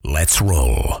Let's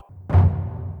roll.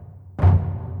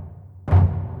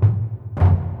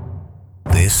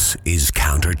 This is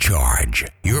Countercharge,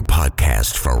 your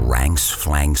podcast for ranks,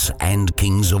 flanks, and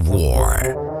kings of war.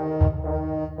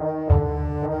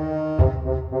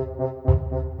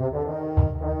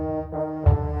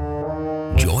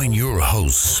 Join your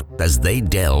hosts as they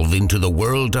delve into the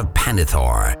world of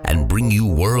Panithor and bring you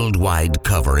worldwide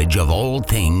coverage of all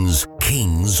things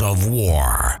Kings of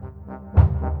War.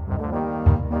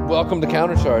 Welcome to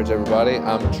Countercharge, everybody.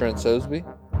 I'm Trent Sosby.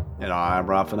 And I'm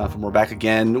Rob Fanuff, and we're back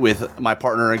again with my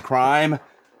partner in crime,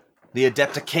 the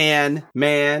Adepticon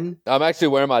man. I'm actually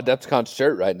wearing my Adepticon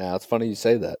shirt right now. It's funny you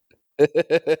say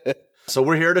that. So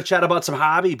we're here to chat about some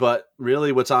hobby, but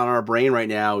really what's on our brain right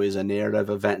now is a narrative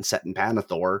event set in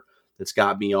Panithor that's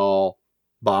got me all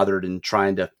bothered and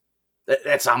trying to...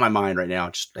 That's on my mind right now.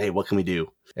 Just, hey, what can we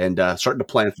do? And starting to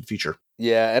plan for the future.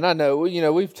 Yeah, and I know,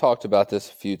 we've talked about this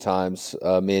a few times,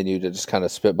 me and you, to just kind of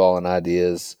spitballing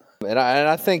ideas. And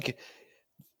I think,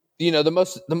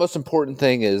 the most important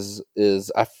thing is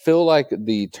I feel like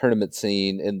the tournament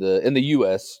scene in the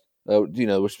U.S.,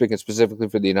 we're speaking specifically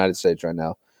for the United States right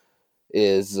now,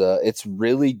 is it's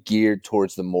really geared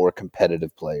towards the more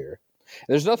competitive player. And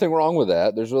there's nothing wrong with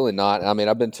that. There's really not. I mean,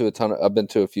 I've been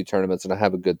to a few tournaments and I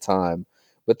have a good time,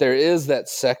 but there is that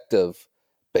sect of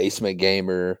basement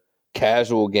gamer,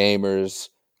 casual gamers,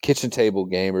 kitchen table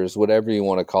gamers, whatever you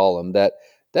want to call them,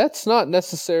 that's not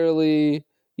necessarily,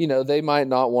 they might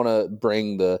not want to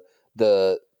bring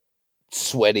the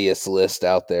sweatiest list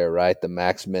out there, right? The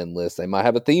max min list. They might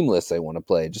have a theme list they want to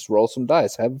play. Just roll some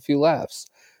dice, have a few laughs.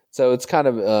 So it's kind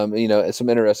of, some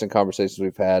interesting conversations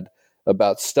we've had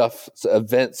about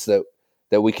events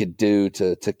that we could do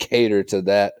to cater to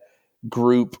that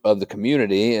group of the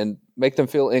community and make them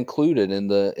feel included in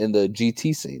the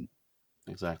GT scene.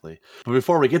 Exactly. But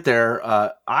before we get there,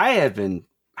 I have been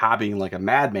hobbying like a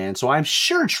madman. So I'm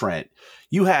sure, Trent,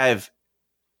 you have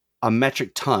a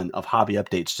metric ton of hobby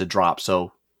updates to drop.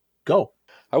 So go.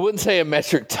 I wouldn't say a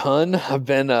metric ton. I've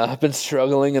been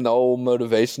struggling in the old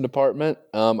motivation department.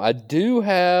 I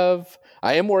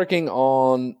am working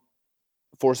on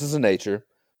Forces of Nature.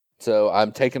 So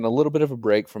I'm taking a little bit of a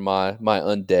break from my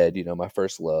undead, my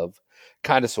first love.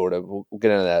 Kind of, sort of. We'll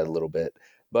get into that a little bit.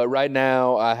 But right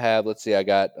now I have, I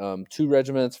got 2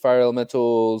 regiments, fire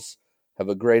elementals, have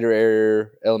a greater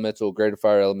air elemental, greater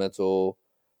fire elemental,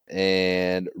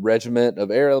 and regiment of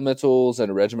air elementals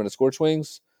and a regiment of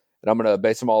scorchwings. And I'm going to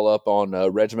base them all up on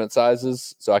regiment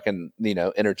sizes so I can,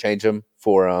 interchange them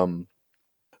for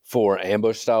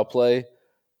ambush style play.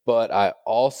 But I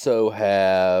also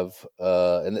have,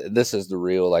 and this is the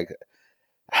real,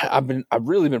 I've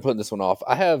really been putting this one off.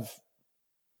 I have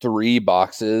 3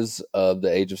 boxes of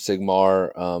the Age of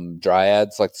Sigmar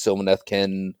dryads, like the Sylvaneth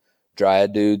Ken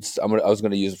dryad dudes. I was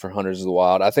going to use it for Hunters of the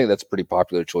Wild. I think that's a pretty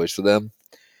popular choice for them.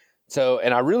 So,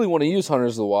 and I really want to use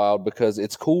Hunters of the Wild because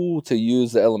it's cool to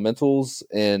use the elementals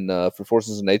for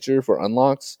Forces of Nature for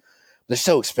unlocks. They're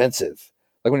so expensive.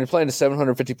 Like when you're playing a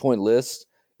 750 point list,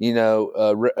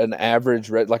 an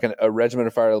average a regiment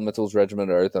of fire elementals,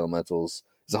 regiment of earth elementals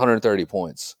is 130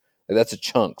 points. That's a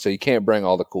chunk. So you can't bring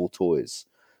all the cool toys.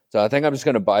 So I think I'm just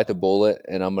going to bite the bullet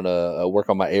and I'm going to work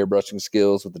on my airbrushing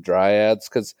skills with the dryads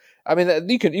because,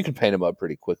 you can paint them up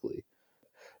pretty quickly.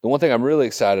 The one thing I'm really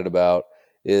excited about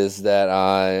is that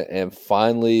I am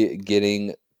finally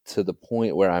getting to the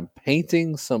point where I'm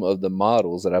painting some of the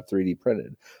models that I've 3D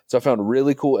printed. So I found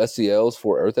really cool SCLs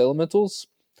for Earth Elementals.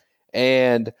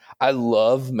 And I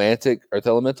love Mantic Earth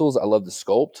Elementals. I love the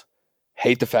sculpt.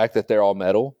 Hate the fact that they're all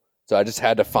metal. So I just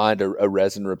had to find a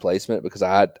resin replacement because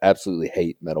I absolutely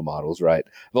hate metal models, right?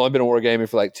 I've only been wargaming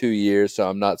for 2 years, so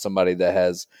I'm not somebody that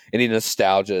has any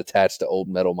nostalgia attached to old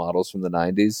metal models from the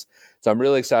 90s. So I'm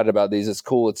really excited about these. It's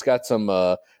cool. It's got some,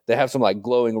 they have some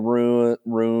glowing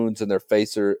runes and their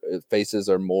faces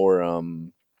are more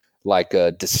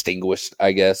distinguished,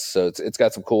 I guess. So it's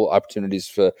got some cool opportunities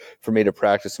for me to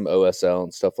practice some OSL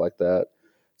and stuff like that.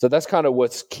 So that's kind of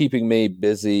what's keeping me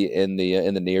busy in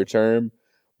the near term.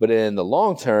 But in the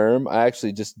long term, I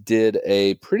actually just did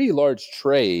a pretty large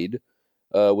trade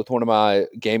with one of my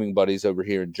gaming buddies over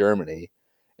here in Germany.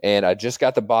 And I just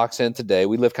got the box in today.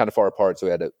 We live kind of far apart, so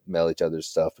we had to mail each other's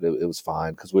stuff. But it was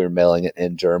fine because we were mailing it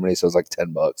in Germany, so it was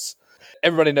 $10.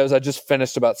 Everybody knows I just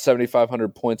finished about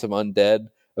 7,500 points of undead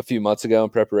a few months ago in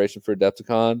preparation for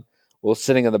Adepticon. Well,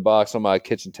 sitting in the box on my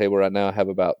kitchen table right now, I have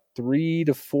about 300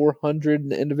 to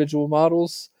 400 individual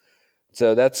models.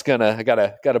 So that's I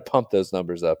gotta pump those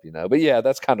numbers up, But yeah,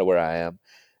 that's kind of where I am.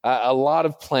 A lot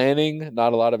of planning,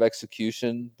 not a lot of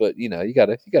execution, but you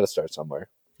gotta start somewhere.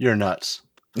 You're nuts.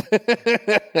 And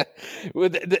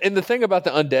the thing about the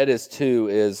undead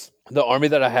is the army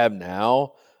that I have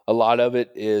now. A lot of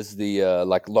it is the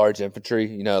like large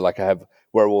infantry. Like I have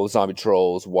werewolves, zombie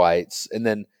trolls, wights, and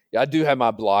then I do have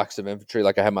my blocks of infantry.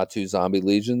 Like I have my 2 zombie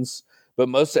legions, but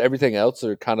most of everything else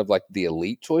are kind of like the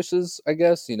elite choices, I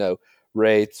guess.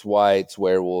 Wraiths, wights,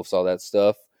 werewolves, all that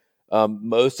stuff.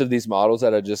 Most of these models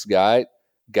that I just got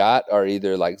are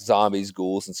either like zombies,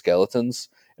 ghouls, and skeletons.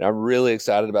 And I'm really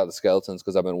excited about the skeletons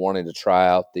because I've been wanting to try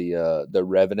out the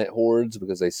Revenant hordes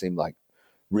because they seem like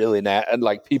really and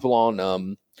like people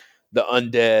on the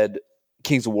Undead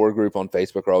Kings of War group on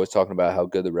Facebook are always talking about how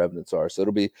good the Revenants are. So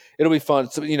it'll be fun.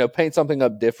 So paint something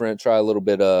up different, try a little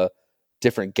bit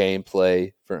different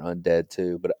gameplay for Undead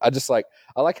too. But I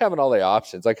like having all the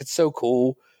options. Like it's so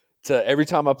cool to every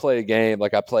time I play a game,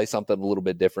 like I play something a little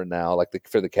bit different now. Like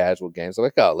for the casual games, I'm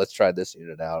like, oh, let's try this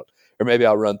unit out, or maybe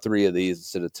I'll run 3 of these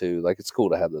instead of 2. Like it's cool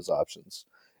to have those options.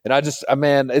 And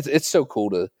man, it's so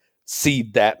cool to see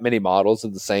that many models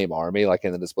of the same army, like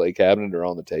in the display cabinet or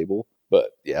on the table. But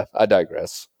yeah, I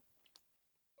digress.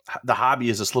 The hobby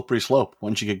is a slippery slope.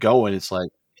 Once you get going, it's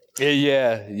like,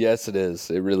 yeah, yes, it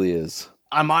is. It really is.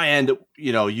 On my end,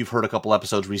 you've heard a couple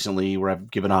episodes recently where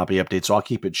I've given hobby updates, so I'll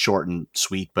keep it short and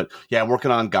sweet. But yeah,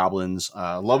 working on goblins,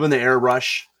 loving the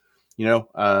airbrush.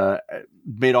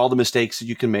 Made all the mistakes that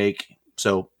you can make,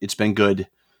 so it's been good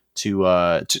to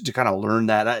kind of learn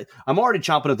that. I'm already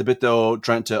chomping at the bit though,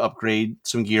 trying to upgrade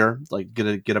some gear, like get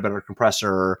a better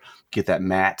compressor, get that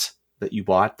mat that you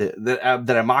bought that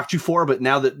I mocked you for, but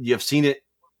now that you've seen it,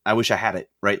 I wish I had it,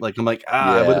 right? Like I'm like,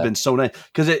 it would have been so nice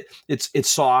because it's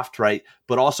soft, right?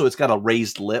 But also it's got a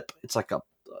raised lip. It's like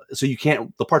so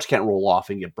the parts can't roll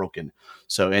off and get broken.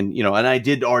 So, and I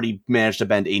did already manage to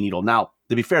bend a needle. Now,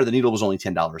 to be fair, the needle was only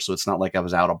 $10, so it's not like I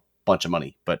was out a bunch of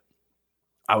money, but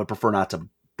I would prefer not to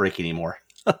break anymore.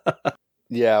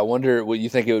 Yeah. I wonder what you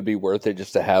think it would be worth it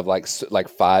just to have like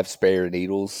 5 spare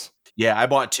needles. Yeah, I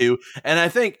bought 2, and I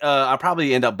think I'll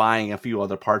probably end up buying a few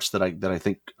other parts that I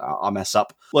think I'll mess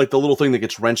up, like the little thing that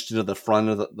gets wrenched into the front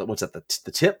of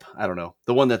the tip. I don't know,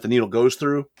 the one that the needle goes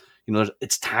through.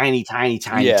 It's tiny, tiny.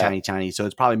 So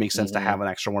it probably makes sense to have an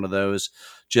extra one of those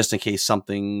just in case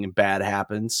something bad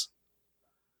happens.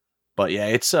 But yeah,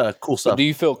 it's cool stuff. But do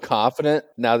you feel confident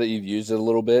now that you've used it a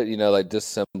little bit? Like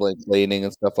disassembling, cleaning,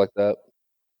 and stuff like that.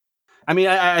 I mean,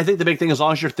 I think the big thing, as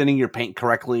long as you're thinning your paint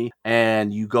correctly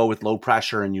and you go with low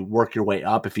pressure and you work your way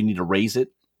up, if you need to raise it,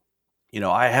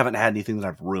 I haven't had anything that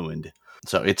I've ruined.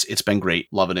 So it's been great,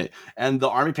 loving it. And the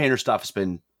Army Painter stuff has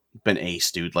been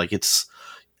ace, dude. Like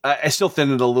I still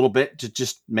thin it a little bit to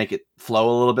just make it flow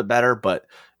a little bit better, but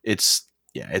it's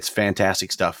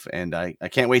fantastic stuff. And I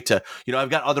can't wait to,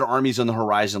 I've got other armies on the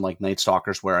horizon like Night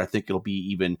Stalkers where I think it'll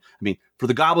be even, for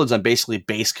the goblins, I'm basically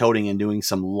base coating and doing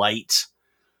some light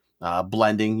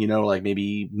blending, like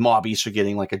maybe Mob East are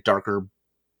getting like a darker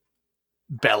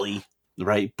belly,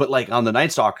 right? But like on the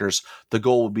Night Stalkers, the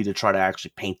goal would be to try to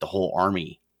actually paint the whole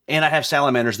army. And I have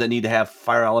salamanders that need to have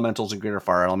fire elementals and greater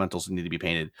fire elementals that need to be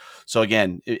painted. So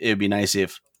again, it would be nice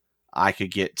if I could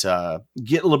get a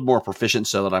little more proficient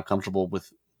so that I'm comfortable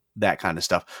with that kind of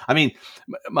stuff. I mean,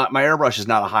 my airbrush is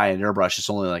not a high-end airbrush.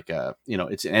 It's only like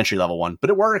it's an entry-level one,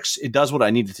 but it works. It does what I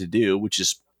need it to do, which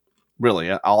is really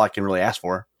all I can really ask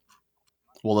for.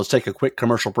 Well, let's take a quick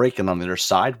commercial break, and on the other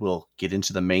side, we'll get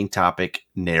into the main topic,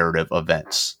 narrative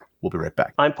events. We'll be right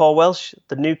back. I'm Paul Welsh,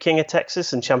 the new King of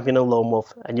Texas and champion of Lone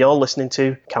Wolf, and you're listening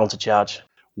to Countercharge.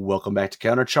 Welcome back to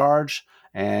Countercharge,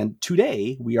 and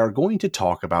today we are going to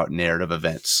talk about narrative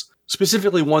events,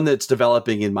 specifically one that's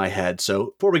developing in my head.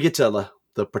 So before we get to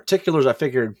the particulars, I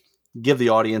figured give the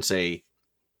audience a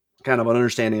kind of an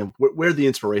understanding of where the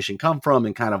inspiration come from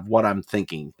and kind of what I'm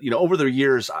thinking. Over the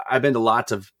years, I've been to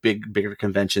lots of bigger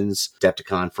conventions,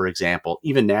 Adepticon, for example,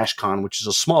 even NashCon, which is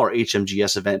a smaller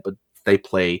HMGS event, but they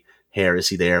play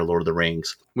Heresy there, Lord of the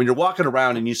Rings. When you're walking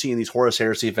around and you see in these Horus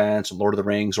Heresy events, Lord of the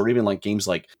Rings, or even like games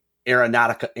like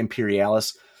Aeronautica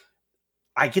Imperialis,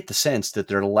 I get the sense that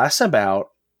they're less about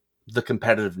the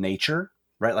competitive nature,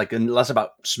 right? Like, and less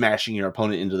about smashing your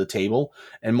opponent into the table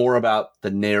and more about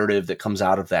the narrative that comes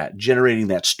out of that, generating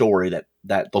that story,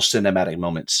 that those cinematic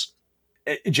moments.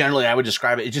 Generally, I would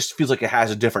describe it just feels like it has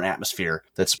a different atmosphere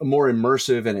that's more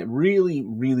immersive, and it really,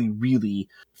 really, really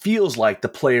feels like the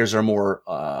players are more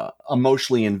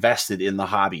emotionally invested in the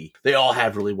hobby. They all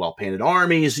have really well-painted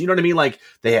armies. You know what I mean? Like,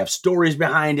 they have stories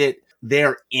behind it.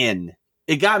 They're in.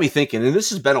 It got me thinking, and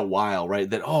this has been a while, right?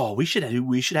 That, we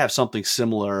should have something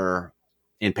similar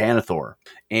in Panathor.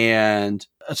 And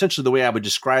essentially the way I would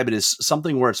describe it is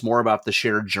something where it's more about the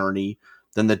shared journey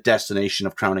than the destination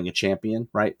of crowning a champion,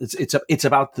 right? It's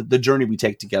about the journey we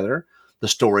take together the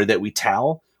story that we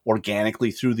tell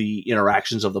organically through the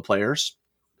interactions of the players.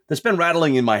 That's been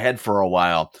rattling in my head for a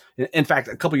while. In fact,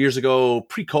 a couple years ago,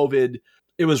 pre-COVID,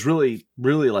 it was really,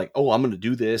 really like, oh, I'm going to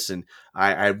do this. And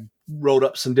I wrote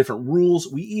up some different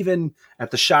rules. We even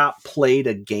at the shop played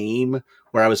a game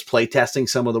where I was play testing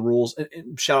some of the rules.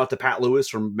 And shout out to Pat Lewis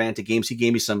from Manta Games. He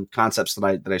gave me some concepts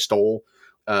that I stole.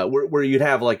 Where you'd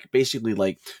have like basically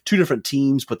like two different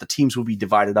teams, but the teams would be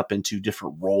divided up into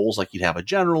different roles. Like you'd have a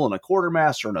general and a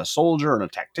quartermaster and a soldier and a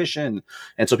tactician.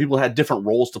 And so people had different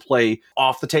roles to play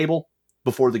off the table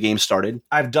before the game started.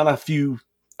 I've done a few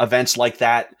events like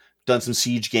that, done some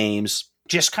siege games,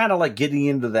 just kind of like getting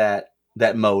into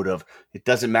that mode of it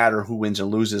doesn't matter who wins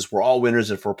and loses. We're all winners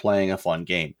if we're playing a fun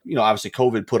game. You know, obviously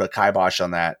COVID put a kibosh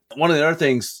on that. One of the other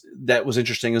things that was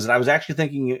interesting is that I was actually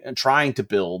thinking and trying to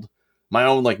build my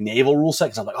own like naval rule set.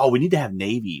 Cause I'm like, oh, we need to have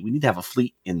Navy. We need to have a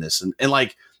fleet in this. And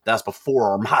like, that's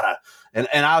before Armada. And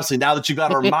obviously now that you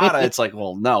got Armada, it's like,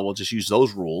 well, no, we'll just use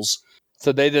those rules.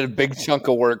 So they did a big chunk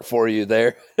of work for you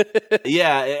there.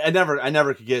 Yeah, I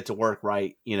never could get it to work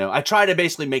right. You know, I try to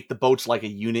basically make the boats like a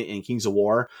unit in Kings of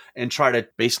War and try to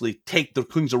basically take the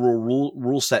Kings of War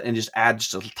rule set and just add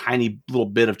just a tiny little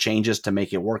bit of changes to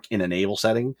make it work in a naval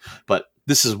setting. But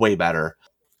this is way better.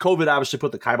 COVID obviously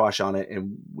put the kibosh on it,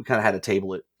 and we kind of had to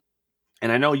table it.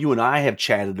 And I know you and I have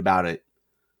chatted about it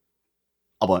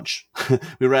a bunch.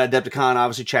 We were at Adepticon,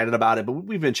 obviously chatted about it, but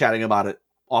we've been chatting about it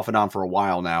off and on for a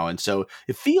while now. And so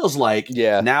it feels like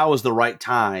now is the right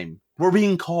time. We're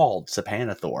being called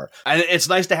Sapanathor. And it's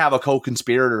nice to have a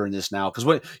co-conspirator in this now. Because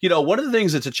one of the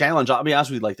things that's a challenge, I'll be honest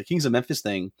with you, like the Kings of Memphis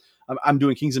thing, I'm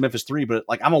doing Kings of Memphis 3, but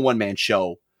like I'm a one-man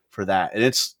show for that. And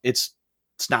it's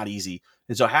not easy.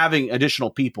 And so having additional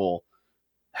people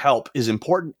help is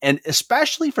important. And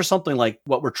especially for something like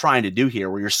what we're trying to do here,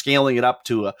 where you're scaling it up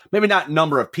to maybe not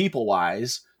number of people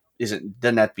wise, doesn't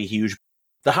that be huge?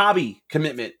 The hobby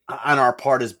commitment on our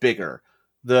part is bigger.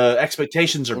 The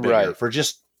expectations are bigger for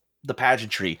just the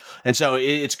pageantry. And so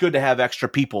it's good to have extra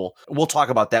people. We'll talk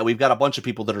about that. We've got a bunch of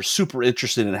people that are super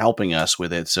interested in helping us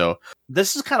with it. So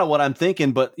this is kind of what I'm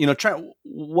thinking, but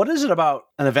what is it about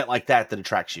an event like that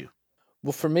attracts you?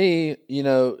 Well, for me,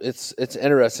 it's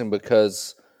interesting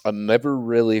because I never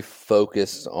really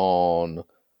focused on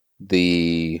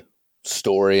the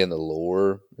story and the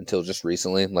lore until just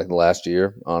recently, like the last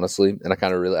year, honestly. And I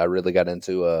really got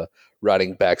into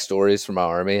writing backstories for my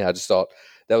army. I just thought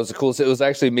that was the coolest. It was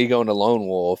actually me going to Lone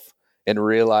Wolf and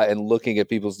looking at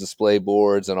people's display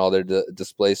boards and all their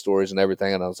display stories and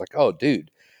everything. And I was like, oh, dude,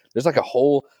 there's like a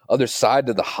whole other side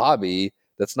to the hobby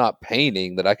that's not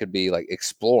painting that I could be like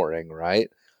exploring, right?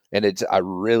 And I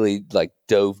really like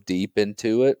dove deep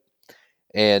into it.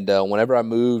 And whenever I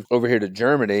moved over here to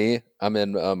Germany, I'm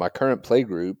in my current play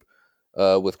group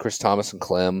with Chris Thomas and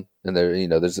Clem, and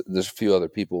there's a few other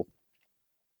people.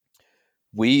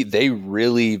 They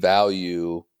really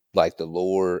value like the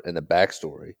lore and the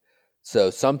backstory.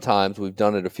 So sometimes we've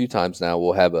done it a few times now.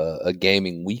 We'll have a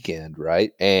gaming weekend,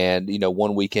 right? And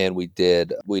one weekend we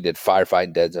did Firefight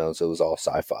and Dead Zone, so it was all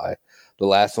sci-fi. The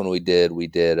last one we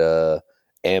did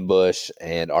Ambush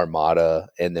and Armada,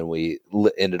 and then we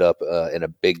ended up in a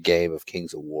big game of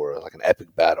Kings of War, like an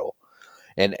epic battle.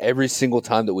 And every single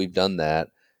time that we've done that,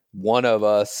 one of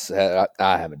us, I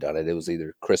haven't done it, it was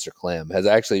either Chris or Clem, has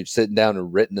actually sitting down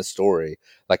and written a story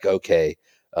like, okay,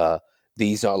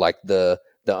 these are like the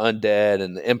undead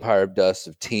and the Empire of Dust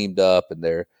have teamed up, and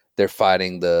they're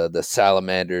fighting the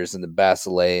salamanders and the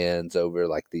basileans over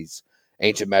like these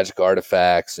ancient magic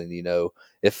artifacts. And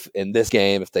if in this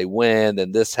game, if they win,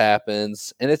 then this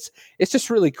happens. And it's just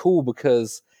really cool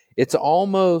because it's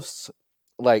almost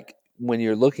like when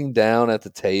you're looking down at the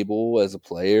table as a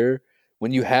player,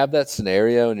 when you have that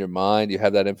scenario in your mind, you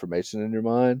have that information in your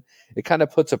mind, it kind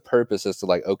of puts a purpose as to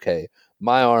like, okay,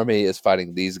 my army is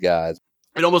fighting these guys.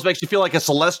 It almost makes you feel like a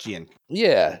Celestian.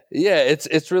 Yeah,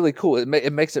 it's really cool.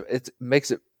 It makes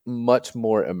it much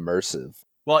more immersive.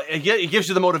 Well, it gives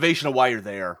you the motivation of why you're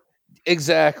there.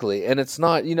 Exactly, and it's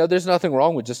not there's nothing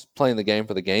wrong with just playing the game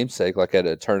for the game's sake, like at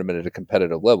a tournament at a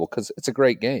competitive level, because it's a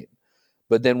great game.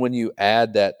 But then when you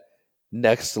add that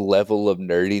next level of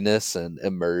nerdiness and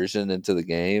immersion into the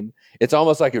game, it's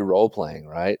almost like you're role playing,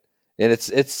 right? And it's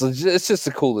just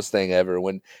the coolest thing ever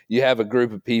when you have a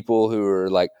group of people who are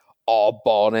like all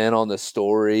bought in on the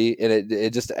story, and it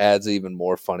just adds even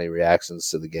more funny reactions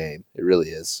to the game. It really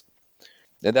is.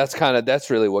 And that's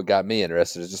really what got me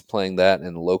interested, is just playing that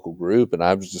in a local group. And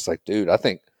I was just like, dude, I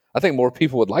think more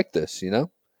people would like this,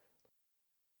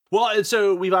 Well, and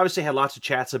so we've obviously had lots of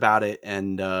chats about it,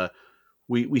 and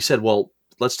we said, well,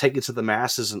 let's take it to the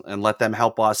masses and let them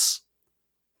help us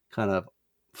kind of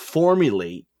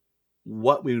formulate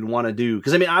what we would want to do.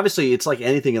 Because, I mean, obviously, it's like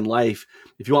anything in life.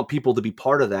 If you want people to be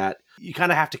part of that, you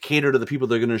kind of have to cater to the people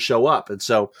that are going to show up. And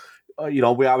so, we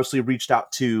obviously reached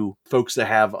out to folks that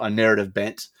have a narrative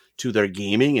bent to their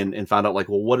gaming and found out, like,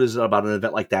 well, what is it about an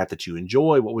event like that you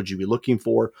enjoy? What would you be looking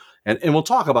for? And we'll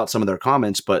talk about some of their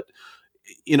comments. But,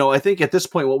 I think at this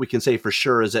point, what we can say for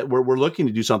sure is that we're looking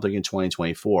to do something in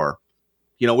 2024.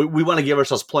 We want to give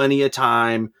ourselves plenty of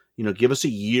time, give us a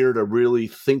year to really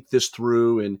think this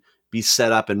through and be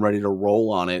set up and ready to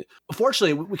roll on it.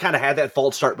 Fortunately, we kind of had that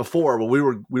false start before, but we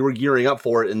were gearing up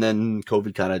for it, and then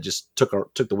COVID kind of just took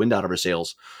the wind out of our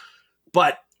sails.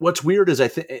 But what's weird is I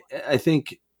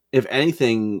think if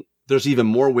anything, there's even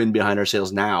more wind behind our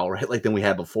sails now, right? Like than we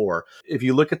had before. If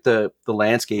you look at the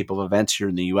landscape of events here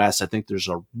in the US, I think there's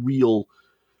a real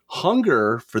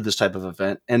hunger for this type of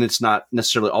event, and it's not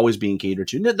necessarily always being catered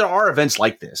to. There are events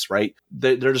like this, right?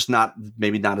 They're just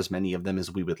maybe not as many of them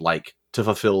as we would like to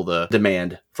fulfill the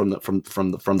demand from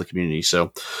the community.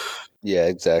 So, yeah,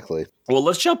 exactly. Well,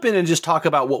 let's jump in and just talk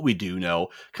about what we do know.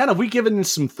 Kind of, we given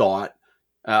this some thought,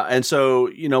 and so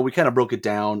we kind of broke it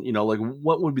down. Like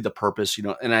what would be the purpose?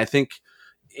 And I think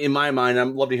in my mind, I'd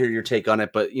love to hear your take on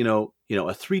it. But a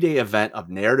 3-day event of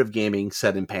narrative gaming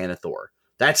set in Panethor.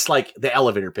 That's like the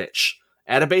elevator pitch.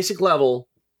 At a basic level,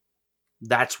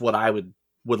 that's what I would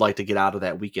like to get out of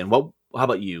that weekend. How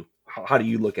about you? How do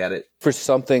you look at it? For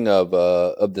something of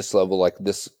this level, like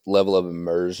this level of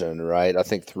immersion, right? I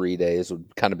think 3 days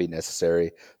would kind of be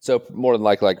necessary. So more than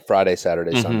like Friday,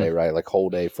 Saturday, Sunday, right? Like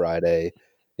whole day Friday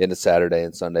into Saturday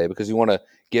and Sunday, because you want to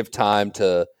give time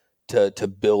to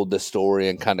build the story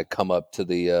and kind of come up to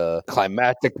the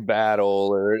climactic battle.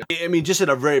 Or I mean, just at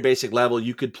a very basic level,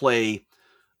 you could play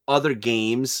other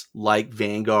games like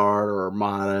Vanguard or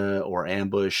Armada or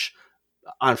Ambush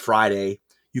on Friday.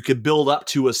 You could build up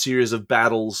to a series of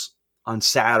battles on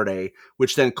Saturday,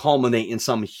 which then culminate in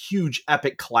some huge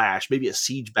epic clash, maybe a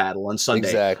siege battle on Sunday.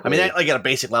 Exactly. I mean, that, like at a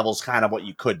basic level is kind of what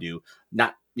you could do.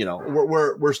 Not,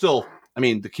 we're still, I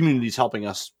mean, the community's helping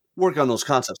us work on those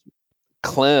concepts.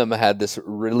 Clem had this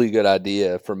really good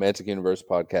idea for Mantic Universe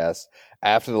podcast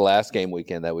after the last game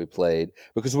weekend that we played,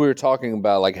 because we were talking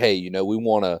about like, hey, we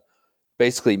want to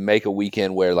basically make a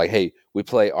weekend where like, hey, we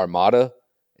play Armada,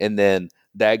 and then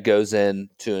that goes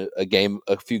into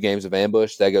a few games of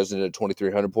Ambush, that goes into a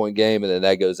 2,300 point game, and then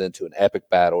that goes into an epic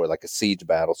battle or like a siege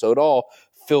battle. So it all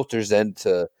filters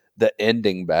into the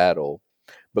ending battle.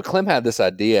 But Clem had this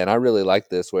idea, and I really like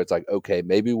this, where it's like, okay,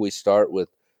 maybe we start with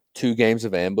 2 games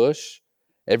of Ambush.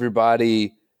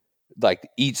 Everybody, like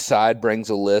each side brings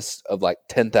a list of like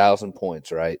 10,000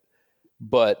 points, right?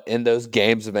 But in those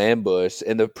games of Ambush,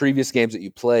 in the previous games that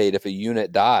you played, if a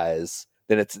unit dies,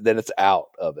 then it's out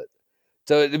of it.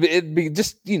 So it'd be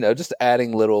just just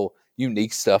adding little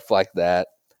unique stuff like that.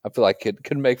 I feel like it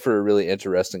could make for a really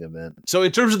interesting event. So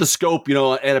in terms of the scope,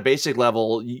 at a basic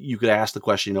level, you could ask the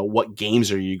question, what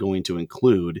games are you going to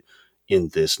include in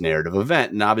this narrative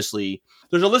event? And obviously,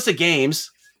 there's a list of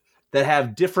games that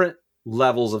have different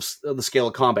levels of the scale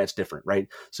of combat's different, right?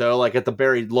 So like at the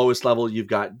very lowest level, you've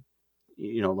got,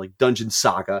 like Dungeon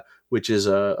Saga, which is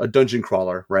a dungeon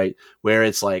crawler, right? Where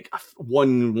it's like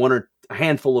one or a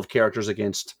handful of characters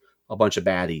against a bunch of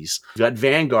baddies. You've got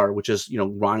Vanguard, which is,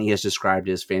 Ronnie has described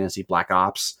as fantasy Black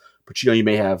Ops, but you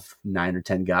may have 9 or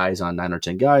 10 guys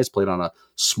played on a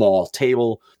small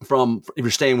table. If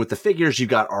you're staying with the figures, you've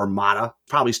got Armada,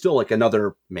 probably still like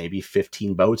another maybe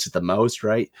 15 boats at the most,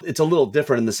 right? It's a little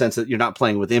different in the sense that you're not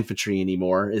playing with infantry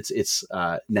anymore. It's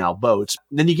now boats.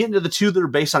 Then you get into the 2 that are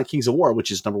based on Kings of War,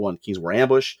 which is number 1, Kings of War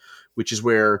Ambush, which is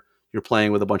where you're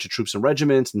playing with a bunch of troops and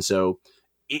regiments. And so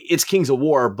it's Kings of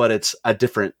War, but it's a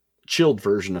different chilled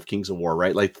version of Kings of War,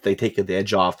 right? Like they take the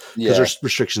edge off because there's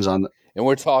restrictions on and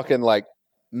we're talking like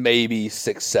maybe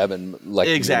 6, 7, like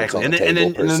exactly. And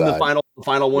then the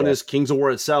final one is Kings of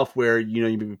War itself, where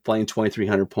you'd be playing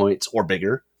 2,300 points or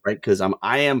bigger, right? Because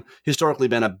I am historically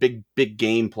been a big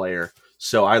game player,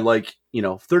 so I like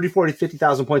 30, 40,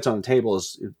 50,000 points on the table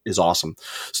is awesome.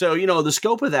 So the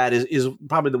scope of that is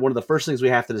probably one of the first things we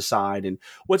have to decide. And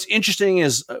what's interesting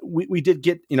is we did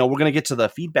get we're going to get to the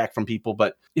feedback from people,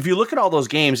 but if you look at all those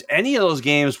games, any of those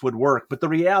games would work. But the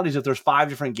reality is, if there's 5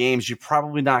 different games, you're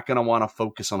probably not going to want to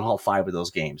focus on all 5 of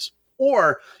those games.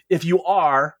 Or if you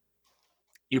are,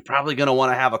 you're probably going to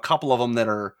want to have a couple of them that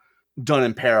are done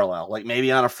in parallel. Like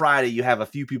maybe on a Friday, you have a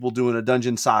few people doing a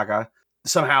Dungeon Saga,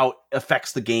 somehow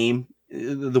affects the game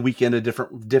the weekend a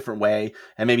different way,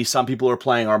 and maybe some people are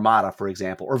playing Armada, for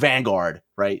example, or Vanguard,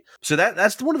 right? So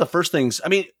that's one of the first things. I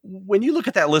mean, when you look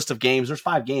at that list of games, there's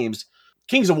 5 games.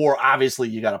 Kings of War, obviously,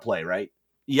 you got to play, right?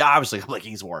 Yeah, obviously, play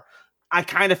Kings of War. I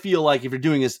kind of feel like if you're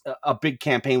doing a big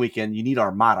campaign weekend, you need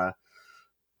Armada.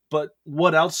 But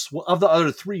what else of the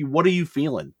other three? What are you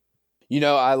feeling?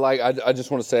 I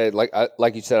just want to say,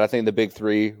 like you said, I think the big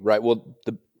three, right? Well,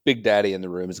 the big daddy in the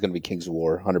room is going to be Kings of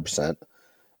War, 100%.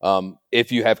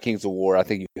 If you have Kings of War, I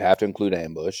think you have to include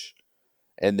Ambush.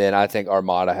 And then I think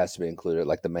Armada has to be included,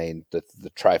 like the main, the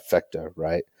trifecta,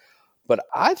 right? But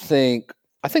I think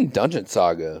Dungeon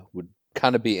Saga would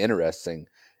kind of be interesting.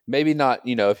 Maybe not,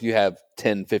 if you have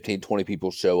 10, 15, 20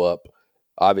 people show up,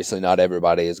 obviously not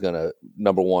everybody is going to,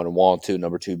 number one, want to,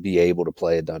 number two, be able to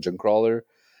play a dungeon crawler.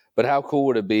 But how cool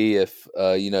would it be if,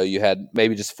 you had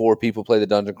maybe just 4 people play the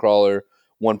dungeon crawler,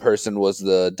 one person was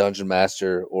the dungeon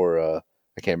master, or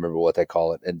I can't remember what they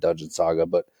call it in Dungeon Saga,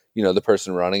 but, the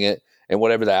person running it. And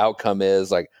whatever the outcome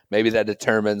is, like maybe that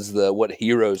determines what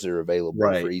heroes are available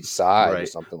for each side or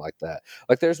something like that.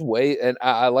 Like there's and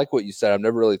I like what you said. I've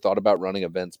never really thought about running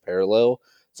events parallel.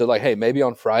 So like, hey, maybe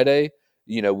on Friday,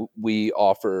 we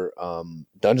offer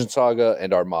Dungeon Saga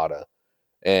and Armada.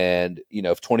 And,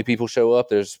 if 20 people show up,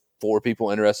 there's 4 people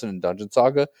interested in Dungeon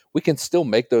Saga, we can still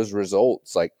make those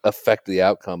results like affect the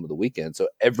outcome of the weekend. So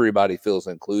everybody feels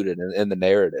included in the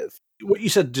narrative. What you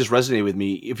said just resonated with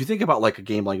me. If you think about like a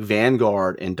game like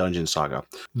Vanguard and Dungeon Saga,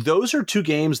 those are 2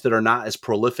 games that are not as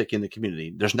prolific in the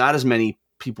community. There's not as many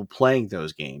people playing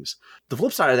those games. The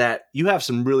flip side of that, you have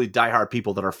some really diehard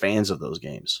people that are fans of those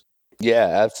games. Yeah,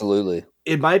 absolutely.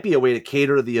 It might be a way to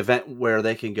cater to the event where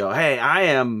they can go, hey, I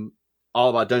am all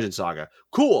about Dungeon Saga.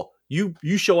 Cool.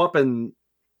 You show up and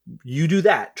you do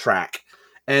that track.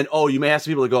 And, you may have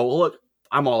some people that go, well, look,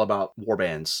 I'm all about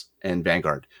warbands and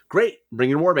Vanguard. Great. Bring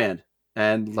your warband.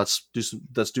 And let's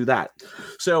do that.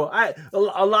 So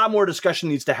a lot more discussion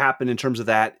needs to happen in terms of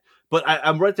that. But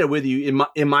I'm right there with you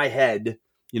in my head.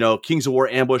 Kings of War,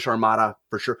 Ambush, Armada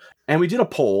for sure. And we did a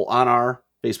poll on our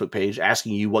Facebook page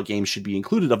asking you what games should be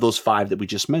included of those 5 that we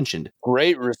just mentioned.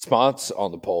 Great response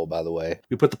on the poll, by the way.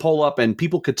 We put the poll up and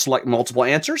people could select multiple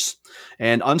answers.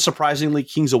 And unsurprisingly,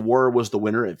 Kings of War was the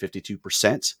winner at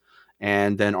 52%.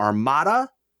 And then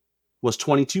Armada was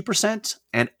 22%.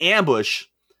 And Ambush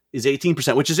is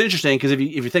 18%, which is interesting because if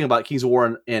you think about it, Kings of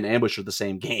War and Ambush are the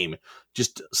same game,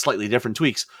 just slightly different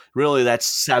tweaks. Really,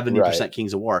 that's 70%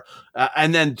 Kings of War.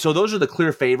 And then, so those are the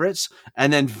clear favorites.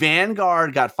 And then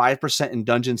Vanguard got 5% and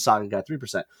Dungeon Saga got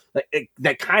 3%.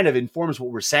 That kind of informs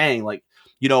what we're saying. Like,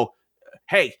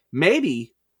 hey,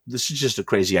 maybe this is just a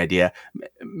crazy idea.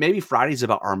 Maybe Friday's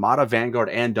about Armada, Vanguard,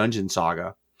 and Dungeon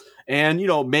Saga. And,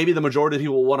 maybe the majority of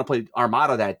people will want to play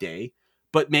Armada that day,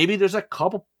 but maybe there's a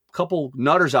couple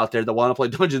nutters out there that want to play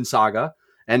Dungeon Saga,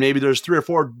 and maybe there's 3 or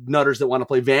 4 nutters that want to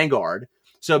play Vanguard.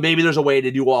 So maybe there's a way to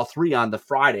do all 3 on the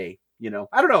Friday. I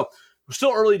don't know. We're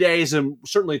still early days and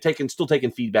certainly still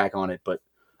taking feedback on it. But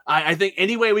I think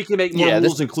any way we can make more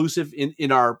rules inclusive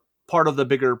in our part of the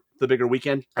bigger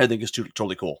weekend, I think is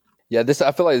totally cool. Yeah,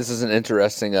 I feel like this is an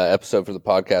interesting episode for the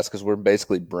podcast because we're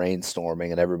basically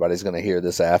brainstorming and everybody's going to hear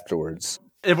this afterwards.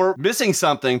 If we're missing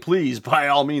something, please, by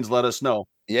all means, let us know.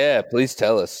 Yeah, please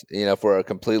tell us, if we're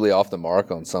completely off the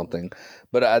mark on something.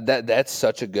 But that's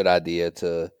such a good idea,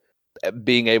 to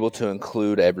being able to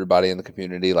include everybody in the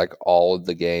community, like all of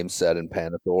the games set in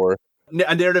Panathor.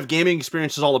 A narrative gaming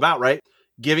experience is all about, right?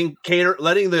 Letting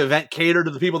the event cater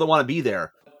to the people that want to be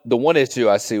there. The one issue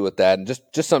I see with that, and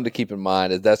just something to keep in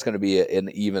mind, is that's going to be an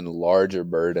even larger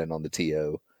burden on the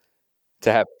TO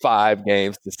to have 5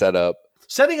 games to set up.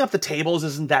 Setting up the tables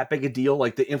isn't that big a deal.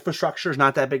 Like the infrastructure is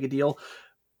not that big a deal.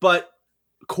 But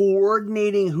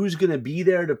coordinating who's going to be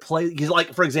there to play, because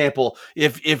like, for example,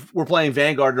 if we're playing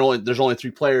Vanguard and there's only 3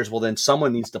 players, well, then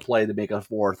someone needs to play to make a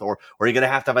 4th, or you're going to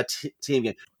have a team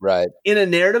game. Right. In a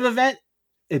narrative event,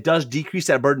 it does decrease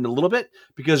that burden a little bit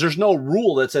because there's no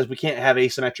rule that says we can't have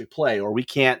asymmetric play or we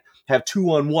can't have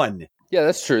 2-on-1. Yeah,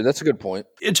 that's true. That's a good point.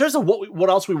 In terms of what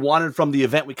else we wanted from the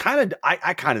event,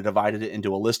 I kind of divided it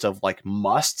into a list of like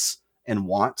musts and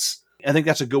wants. I think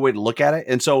that's a good way to look at it.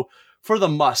 And so for the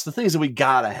must, the things that we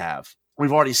gotta have,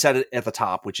 we've already said it at the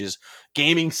top, which is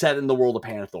gaming set in the world of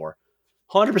Panathor.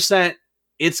 100%,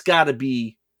 it's got to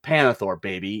be Panathor,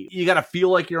 baby. You got to feel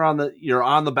like you're on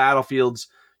the battlefields.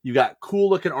 You got cool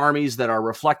looking armies that are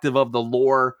reflective of the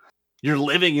lore. You're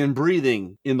living and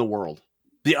breathing in the world.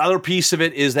 The other piece of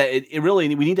it is that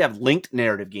we need to have linked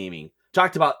narrative gaming.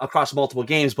 Talked about across multiple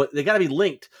games, but they got to be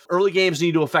linked. Early games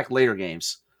need to affect later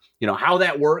games. How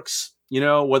that works,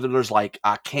 whether there's like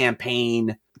a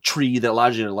campaign tree that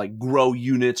allows you to like grow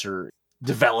units or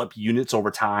develop units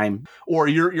over time, or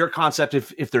your concept,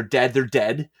 if they're dead, they're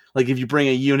dead. Like if you bring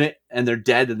a unit and they're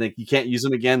dead and you can't use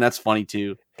them again, that's funny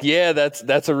too. Yeah,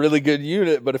 that's a really good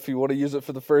unit, but if you want to use it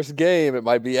for the first game, it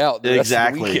might be out the rest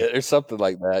of the weekend or something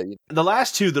like that. The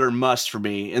last two that are must for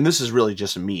me, and this is really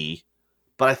just me,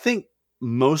 but I think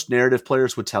most narrative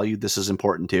players would tell you this is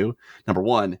important too. Number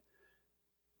one,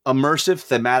 immersive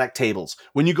thematic tables.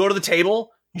 When you go to the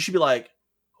table, you should be like,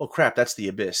 oh crap, that's the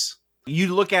Abyss.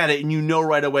 You look at it and you know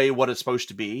right away what it's supposed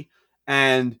to be.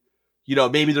 And,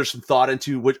 maybe there's some thought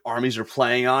into which armies are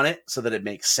playing on it so that it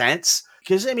makes sense.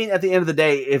 Because, at the end of the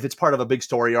day, if it's part of a big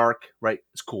story arc, right,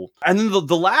 it's cool. And then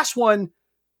the last one,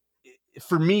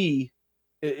 for me,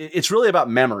 it's really about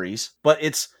memories, but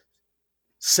it's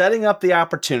setting up the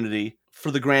opportunity for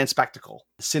the grand spectacle,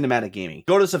 cinematic gaming.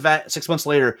 Go to this event 6 months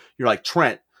later, you're like,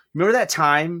 Trent, remember that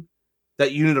time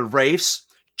that unit of Wraiths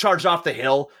charged off the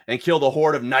hill and killed a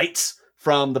horde of knights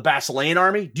from the Basilean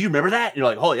army? Do you remember that? And you're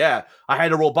like, oh yeah, I had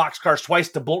to roll boxcars twice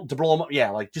to blow them up.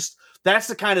 Yeah, like just that's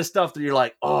the kind of stuff that you're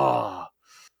like, oh,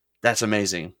 that's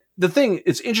amazing. The thing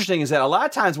it's interesting is that a lot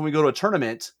of times when we go to a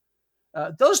tournament,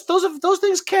 those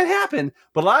things can't happen.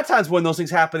 But a lot of times when those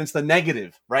things happen, it's the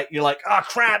negative, right? You're like, oh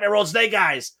crap, I rolled snake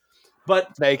eyes.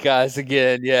 But snake eyes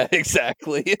again, yeah,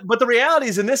 exactly. But the reality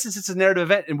is, in this instance, it's a narrative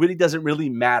event, and winning doesn't really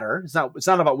matter. It's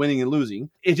not about winning and losing.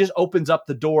 It just opens up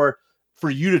the door for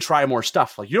you to try more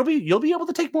stuff. Like you'll be able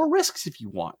to take more risks if you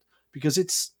want, because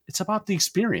it's about the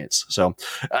experience. So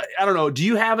I don't know. Do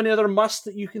you have any other musts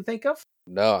that you can think of?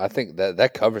 No, I think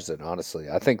that covers it. Honestly,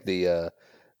 I think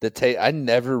I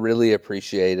never really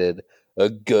appreciated a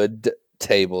good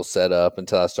table setup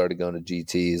until I started going to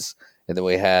GTs. And then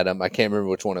we had them. I can't remember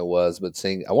which one it was, but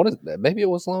maybe it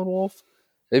was Lone Wolf,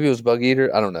 maybe it was Bug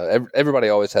Eater. I don't know. Everybody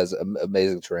always has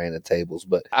amazing terrain and tables,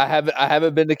 but I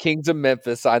haven't been to Kings of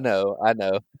Memphis. I know,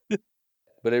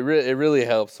 but it really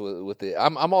helps with the.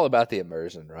 I'm all about the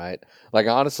immersion, right? Like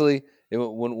honestly,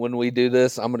 when we do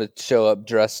this, I'm gonna show up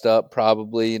dressed up.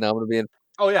 Probably, I'm gonna be in.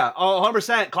 Oh yeah,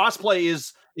 100%. Cosplay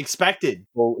is expected.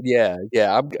 Well, yeah.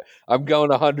 I'm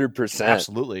going 100%.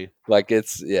 Absolutely. Like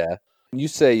it's yeah. You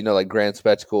say, like grand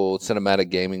spectacle, cinematic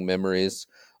gaming memories.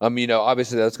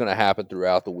 Obviously that's going to happen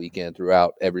throughout the weekend,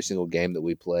 throughout every single game that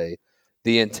we play.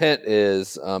 The intent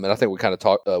is, and I think we kind of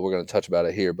we're going to touch about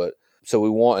it here, but so we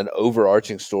want an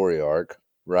overarching story arc,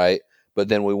 right? But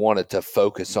then we want it to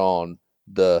focus on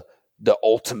the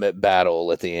ultimate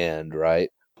battle at the end, right?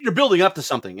 You're building up to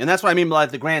something, and that's what I mean by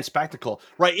the grand spectacle,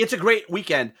 right? It's a great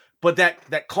weekend, but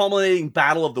that culminating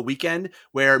battle of the weekend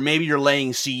where maybe you're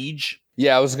laying siege.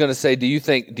 Yeah, I was going to say, do you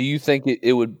think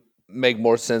it would make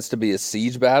more sense to be a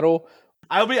siege battle?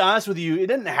 I'll be honest with you, it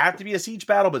didn't have to be a siege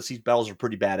battle, but siege battles are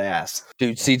pretty badass.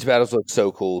 Dude, siege battles look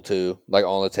so cool too. Like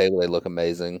on the table, they look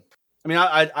amazing. I mean,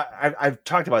 I've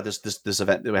talked about this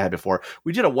event that we had before.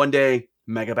 We did a 1-day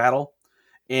mega battle,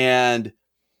 and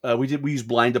we used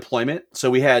blind deployment.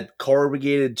 So we had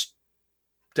corrugated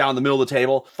down the middle of the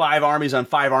table, 5 armies on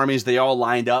 5 armies. They all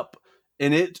lined up.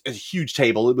 And it's a huge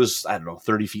table. It was,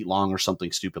 30 feet long or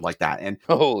something stupid like that. And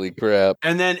holy crap.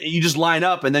 And then you just line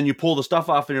up and then you pull the stuff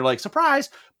off and you're like, surprise.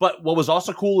 But what was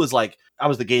also cool is like, I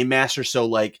was the game master. So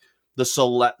like the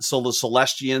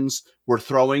Celestians were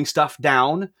throwing stuff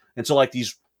down. And so like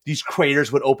these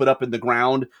craters would open up in the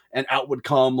ground and out would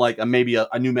come like maybe a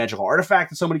new magical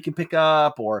artifact that somebody can pick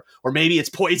up, or maybe it's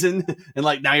poison and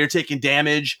like now you're taking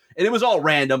damage. And it was all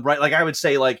random, right? Like I would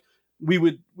say like, we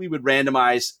would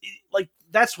randomize, like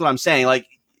that's what I'm saying. Like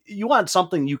you want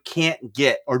something you can't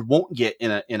get or won't get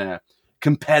in a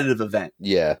competitive event.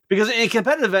 Yeah, because in a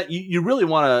competitive event, you really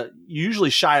want to usually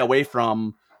shy away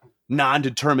from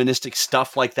non-deterministic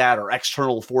stuff like that or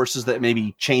external forces that may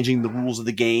be changing the rules of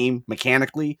the game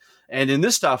mechanically. And in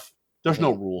this stuff, there's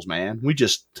no rules, man.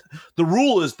 The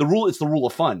rule is the rule. It's the rule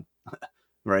of fun,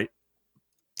 right?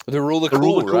 The rule of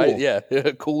cool, right? Yeah,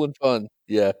 cool and fun.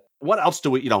 Yeah. What else do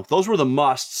we, those were the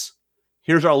musts.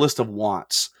 Here's our list of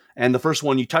wants. And the first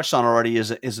one you touched on already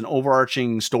is an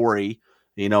overarching story,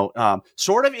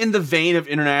 sort of in the vein of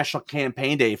International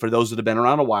Campaign Day for those that have been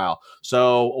around a while.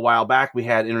 So a while back, we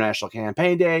had International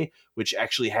Campaign Day, which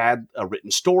actually had a written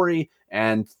story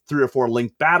and 3 or 4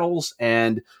 linked battles.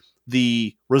 And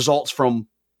the results from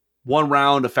one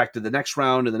round affected the next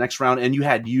round and the next round. And you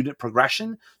had unit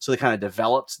progression. So they kind of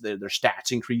developed their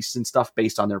stats increased and stuff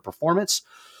based on their performance.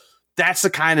 That's the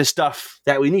kind of stuff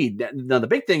that we need. Now, the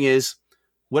big thing is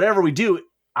whatever we do,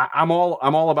 I'm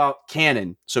all about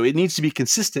canon. So it needs to be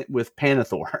consistent with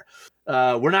Panathor.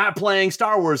 We're not playing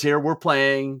Star Wars here. We're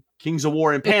playing Kings of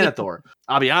War in Panathor.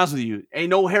 I'll be honest with you. Ain't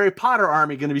no Harry Potter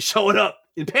army going to be showing up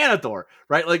in Panathor,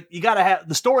 right? Like you got to have,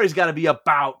 the story's got to be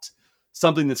about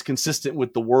something that's consistent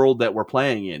with the world that we're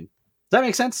playing in. Does that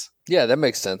make sense? Yeah, that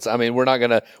makes sense. I mean, we're not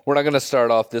gonna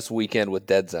start off this weekend with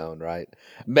Dead Zone, right?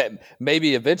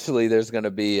 Maybe eventually there's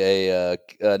gonna be a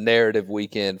narrative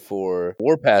weekend for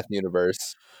Warpath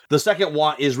universe. The second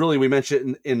want is really, we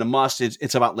mentioned in the must,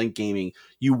 it's about link gaming.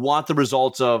 You want the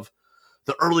results of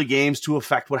the early games to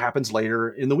affect what happens later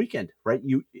in the weekend, right?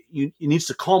 It needs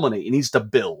to culminate. It needs to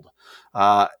build.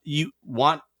 You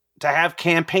want to have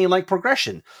campaign-like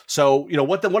progression. So,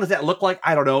 what does that look like?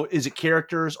 I don't know. Is it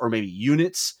characters or maybe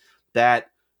units that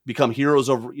become heroes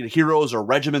or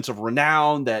regiments of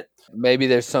renown? That maybe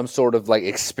there's some sort of like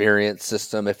experience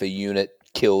system. If a unit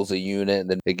kills a unit,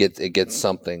 then it gets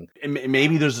something. And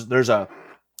maybe there's a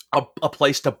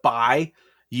place to buy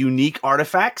unique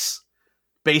artifacts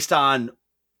based on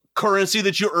currency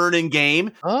that you earn in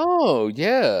game. Oh,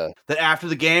 yeah. That after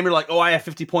the game, you're like, oh, I have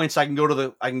 50 points. I can go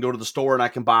to the store and I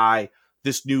can buy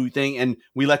this new thing. And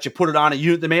we let you put it on a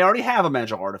unit that may already have a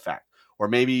magical artifact. Or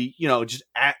maybe,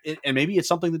 and maybe it's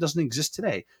something that doesn't exist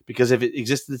today, because if it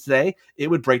existed today,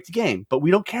 it would break the game. But we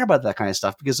don't care about that kind of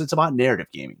stuff because it's about narrative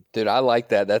gaming. Dude, I like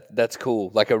that. That's cool.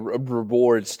 Like a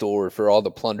reward store for all the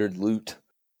plundered loot.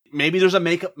 Maybe there's a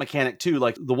makeup mechanic too,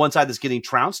 like the one side that's getting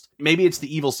trounced. Maybe it's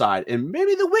the evil side, and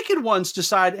maybe the wicked ones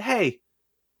decide, hey,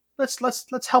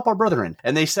 let's help our brethren,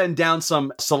 and they send down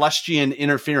some Celestian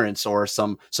interference or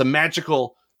some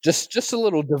magical, just a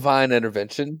little divine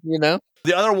intervention,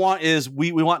 The other want is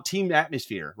we want team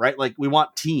atmosphere, right? Like we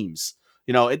want teams.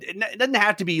 It doesn't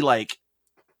have to be like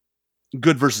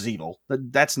good versus evil.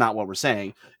 That's not what we're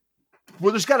saying.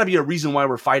 Well, there's got to be a reason why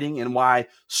we're fighting and why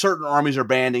certain armies are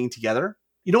banding together.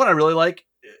 You know what I really like?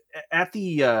 At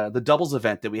the doubles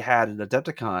event that we had at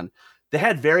Adepticon, they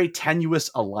had very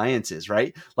tenuous alliances,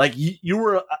 right? Like you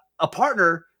were a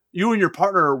partner, you and your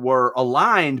partner were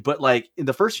aligned, but like in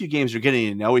the first few games, you're getting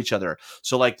to know each other.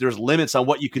 So like there's limits on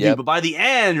what you could do. But by the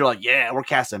end, you're like, yeah, we're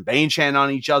casting Bane Chant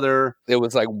on each other. It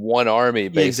was like one army,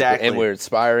 basically, exactly. And we're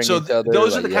inspiring each other.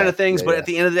 Those are the kind of things. But at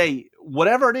the end of the day,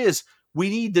 whatever it is, we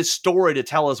need this story to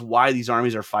tell us why these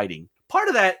armies are fighting. Part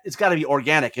of that, it's got to be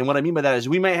organic. And what I mean by that is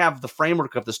we may have the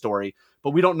framework of the story,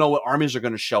 but we don't know what armies are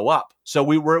going to show up. So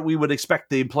we would expect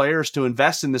the players to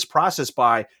invest in this process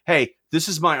by, hey, this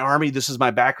is my army, this is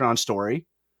my background story.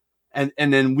 And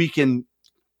then we can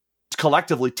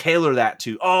collectively tailor that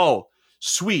to, oh,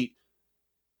 sweet,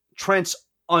 Trent's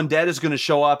undead is going to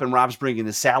show up and Rob's bringing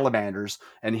the salamanders.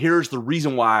 And here's the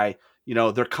reason why,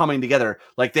 they're coming together.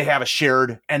 Like they have a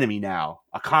shared enemy now,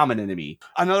 a common enemy.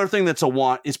 Another thing that's a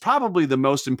want is probably the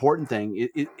most important thing.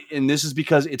 And this is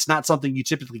because it's not something you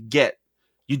typically get.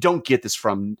 You don't get this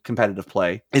from competitive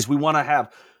play, is we want to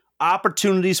have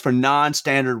opportunities for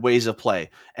non-standard ways of play.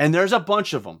 And there's a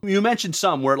bunch of them. You mentioned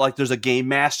some where like there's a game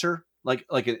master, like,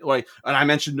 and I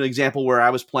mentioned an example where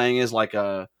I was playing as like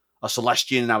a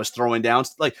Celestian and I was throwing down,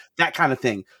 like that kind of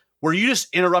thing, where you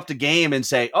just interrupt a game and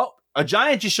say, oh, a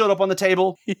giant just showed up on the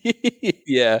table.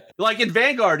 Yeah. Like in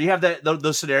Vanguard, you have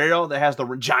the scenario that has the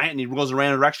giant and he goes in a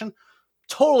random direction.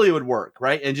 Totally would work,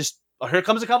 right? And just, here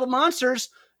comes a couple monsters.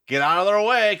 Get out of their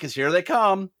way because here they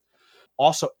come.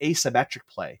 Also, asymmetric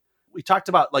play. We talked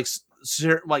about like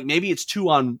maybe it's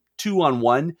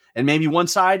 2-on-1 and maybe one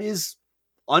side is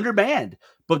undermanned.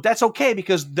 But that's okay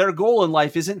because their goal in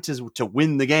life isn't to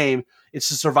win the game. It's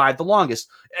to survive the longest.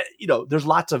 There's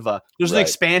lots of, there's an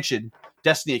expansion,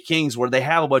 Destiny of Kings, where they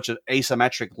have a bunch of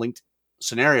asymmetric linked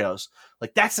scenarios.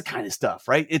 Like that's the kind of stuff,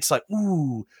 right? It's like,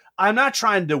 ooh, I'm not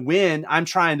trying to win. I'm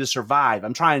trying to survive.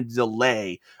 I'm trying to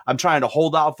delay. I'm trying to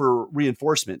hold out for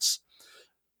reinforcements.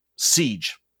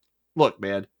 Siege. Look,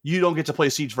 man, you don't get to play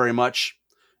Siege very much.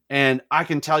 And I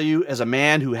can tell you as a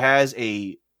man who has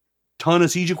a ton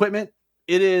of Siege equipment,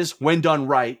 it is, when done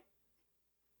right.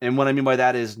 And what I mean by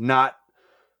that is not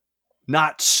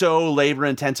so labor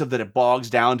intensive that it bogs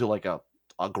down to like a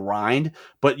grind,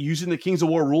 but using the Kings of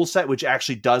War rule set, which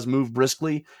actually does move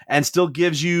briskly and still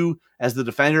gives you as the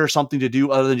defender something to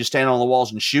do other than just stand on the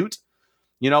walls and shoot,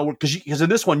 because in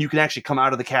this one you can actually come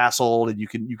out of the castle and you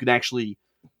can actually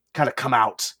kind of come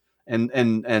out and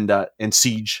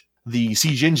siege the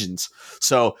siege engines.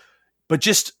 So, but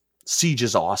just Siege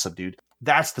is awesome, dude.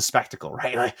 That's the spectacle,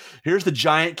 right? Like, here's the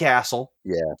giant castle.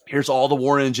 Yeah. Here's all the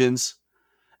war engines,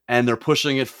 and they're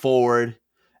pushing it forward,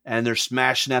 and they're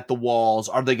smashing at the walls.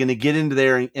 Are they going to get into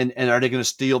there, and are they going to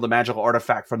steal the magical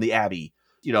artifact from the Abbey?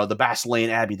 The Basilean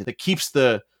Abbey that keeps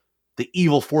the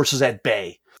evil forces at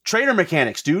bay. Traitor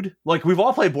mechanics, dude. Like, we've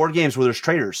all played board games where there's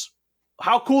traitors.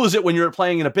 How cool is it when you're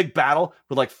playing in a big battle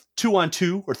with like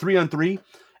 2-on-2 or 3-on-3,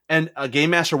 and a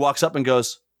game master walks up and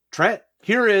goes, Trent,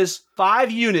 here is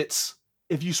 5 units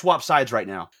if you swap sides right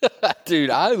now.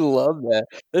 Dude, I love that.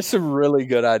 There's some really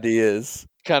good ideas.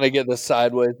 Kind of get the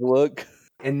sideways look.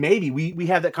 And maybe we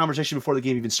have that conversation before the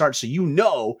game even starts, so you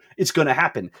know it's going to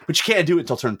happen, but you can't do it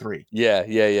until turn 3.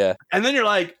 Yeah. And then you're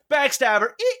like, backstabber.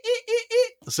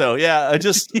 So, yeah, I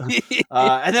just...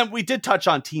 and then we did touch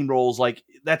on team roles. Like,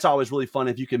 that's always really fun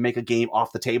if you can make a game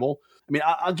off the table. I mean,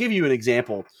 I'll give you an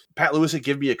example. Pat Lewis had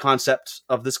given me a concept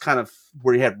of this kind of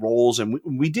where he had roles, and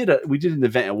we did an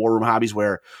event at War Room Hobbies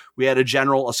where we had a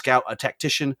general, a scout, a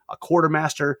tactician, a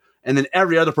quartermaster, and then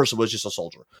every other person was just a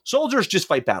soldier. Soldiers just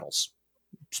fight battles.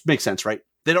 Makes sense, right?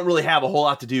 They don't really have a whole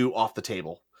lot to do off the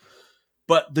table.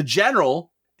 But the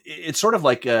general, it's sort of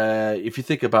like if you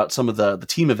think about some of the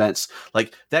team events,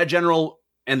 like that general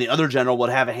and the other general would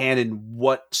have a hand in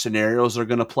what scenarios they're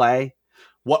going to play,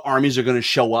 what armies are going to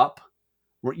show up.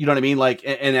 You know what I mean? Like,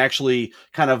 and actually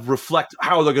kind of reflect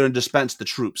how they're going to dispense the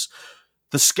troops.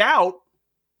 The scout,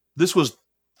 this was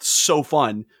so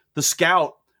fun. The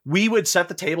scout, we would set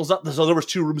the tables up. So there was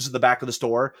 2 rooms at the back of the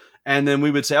store. And then we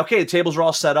would say, okay, the tables are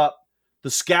all set up. The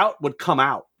scout would come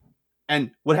out and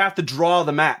would have to draw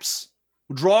the maps,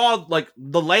 draw like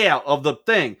the layout of the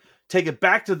thing, take it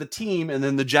back to the team. And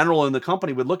then the general and the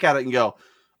company would look at it and go,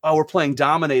 oh, we're playing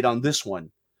dominate on this one.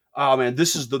 Oh man,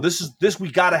 this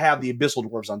we got to have the abyssal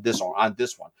dwarves on this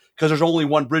one because there's only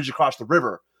one bridge across the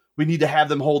river. We need to have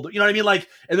them hold. You know what I mean? Like,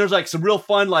 and there's like some real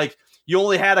fun. Like, you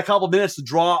only had a couple minutes to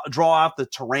draw out the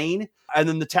terrain, and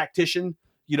then the tactician,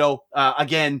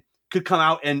 again, could come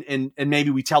out and maybe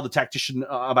we tell the tactician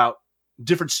about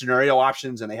different scenario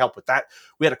options, and they help with that.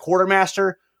 We had a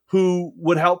quartermaster who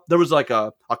would help. There was like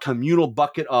a communal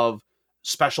bucket of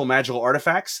special magical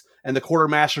artifacts, and the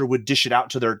quartermaster would dish it out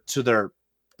to their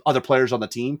other players on the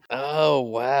team. Oh,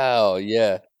 wow.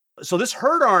 Yeah. So this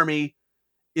herd army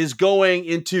is going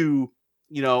into,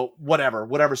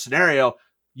 whatever scenario.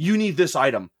 You need this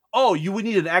item. Oh, you would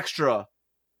need an extra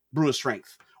brew of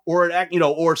strength or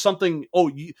or something.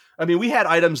 We had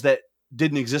items that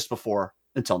didn't exist before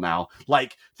until now,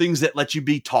 like things that let you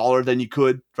be taller than you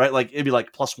could, right? Like it'd be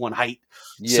like +1 height.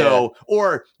 Yeah. So,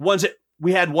 or ones that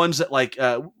we had ones that like,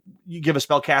 you give a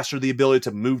spellcaster the ability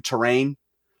to move terrain.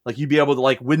 Like you'd be able to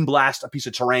like wind blast a piece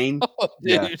of terrain. Oh,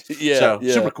 dude. Yeah. So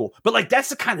super cool. But like, that's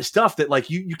the kind of stuff that like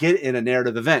you get in a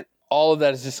narrative event. All of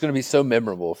that is just going to be so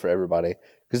memorable for everybody.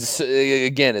 Because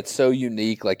again, it's so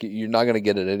unique. Like you're not going to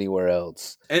get it anywhere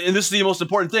else. And this is the most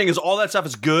important thing: is all that stuff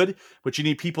is good, but you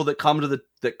need people that come to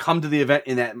the event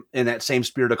in that same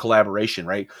spirit of collaboration,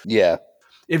 right? Yeah.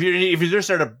 If you're just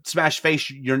there to smash face,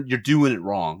 you're doing it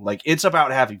wrong. Like it's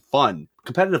about having fun.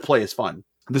 Competitive play is fun.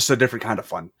 This is a different kind of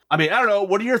fun. I mean, I don't know.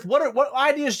 What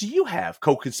ideas do you have,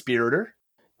 co-conspirator?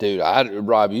 Dude,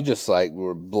 Rob, you just like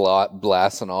were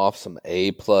blasting off some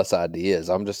A+ ideas.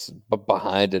 I'm just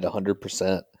behind it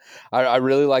 100%. I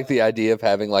really like the idea of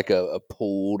having like a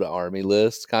pooled army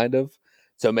list, kind of.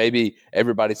 So maybe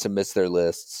everybody submits their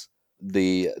lists.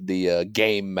 The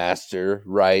game master,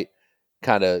 right,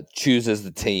 kind of chooses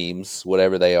the teams,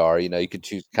 whatever they are. You could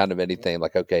choose kind of anything.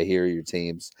 Like, okay, here are your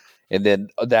teams, and then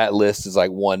that list is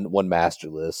like one master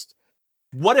list.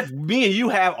 What if me and you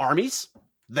have armies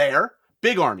there?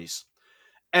 Big armies,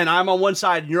 and I'm on one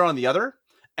side and you're on the other,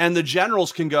 and the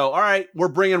generals can go, all right, we're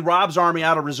bringing Rob's army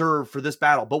out of reserve for this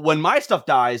battle, but when my stuff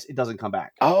dies, it doesn't come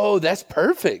back. Oh, that's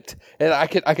perfect. And I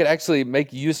could actually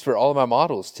make use for all of my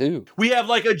models too. We have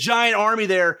like a giant army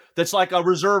there that's like a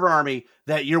reserve army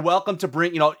that you're welcome to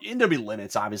bring. There'll be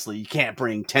limits, obviously. You can't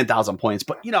bring 10,000 points,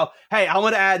 but hey, I'm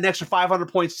going to add an extra 500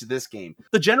 points to this game.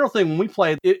 The general thing when we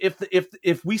played,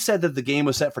 if we said that the game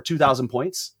was set for 2,000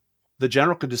 points, the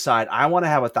general could decide, I want to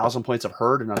have 1,000 points of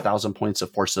herd and 1,000 points of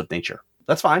forces of nature.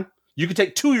 That's fine. You could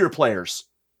take 2 of your players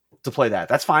to play that.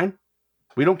 That's fine.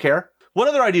 We don't care. What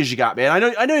other ideas you got, man?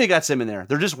 I know you got some in there.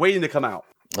 They're just waiting to come out.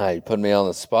 You put me on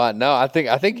the spot. No, I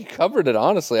think you covered it.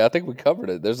 Honestly, I think we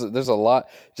covered it. There's a lot,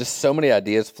 just so many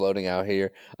ideas floating out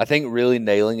here. I think really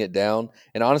nailing it down,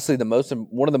 and honestly,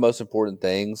 one of the most important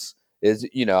things is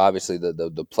obviously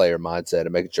the player mindset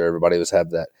and making sure everybody have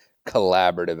that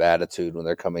collaborative attitude when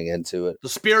they're coming into it. The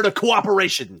spirit of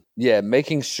cooperation. Yeah,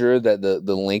 making sure that the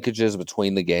linkages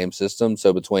between the game system,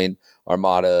 so between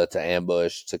Armada to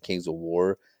Ambush to Kings of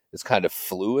War, is kind of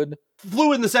fluid.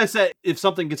 Fluid in the sense that if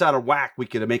something gets out of whack, we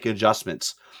can make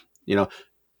adjustments.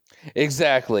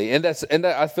 Exactly, and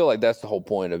I feel like that's the whole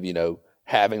point of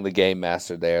having the game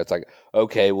master there. It's like,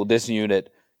 okay, well, this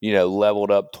unit leveled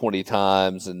up 20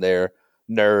 times, and their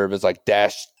nerve is like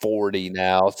 -40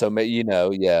 now. So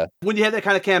yeah. When you have that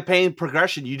kind of campaign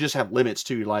progression, you just have limits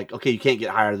too. Like, okay, you can't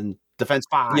get higher than defense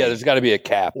 5. Yeah, there's got to be a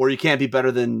cap. Or you can't be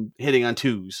better than hitting on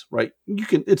 2s, right? You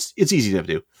can. It's easy to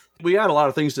do. We had a lot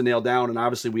of things to nail down, and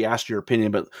obviously we asked your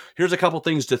opinion, but here's a couple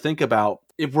things to think about.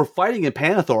 If we're fighting in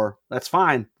Panathor, that's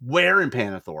fine. Where in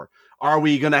Panathor? Are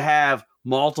we going to have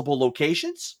multiple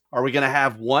locations? Are we going to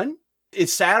have one?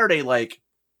 It's Saturday, like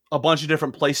a bunch of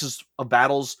different places of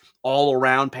battles all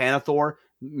around Panathor.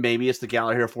 Maybe it's the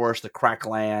Galahir Forest, the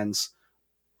Cracklands,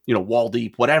 Wall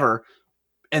Deep, whatever.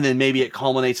 And then maybe it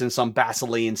culminates in some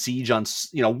Basilean siege on,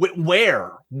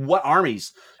 where? What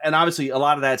armies? And obviously a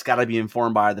lot of that's got to be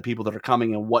informed by the people that are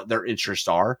coming and what their interests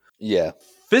are. Yeah.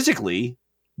 Physically,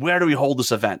 where do we hold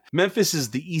this event? Memphis is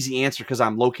the easy answer because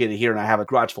I'm located here and I have a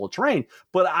garage full of terrain.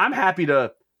 But I'm happy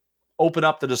to open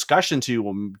up the discussion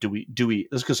to, do we,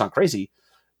 this is going to sound crazy.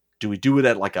 Do we do it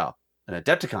at like an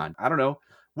Adepticon? I don't know.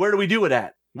 Where do we do it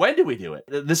at? When do we do it?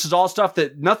 This is all stuff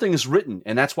that nothing is written.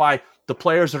 And that's why the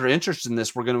players that are interested in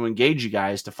this, we're going to engage you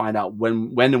guys to find out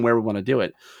when and where we want to do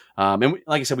it. Like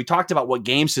I said, we talked about what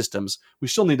game systems. We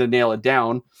still need to nail it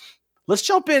down. Let's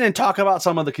jump in and talk about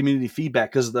some of the community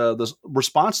feedback because the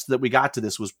response that we got to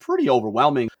this was pretty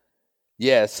overwhelming.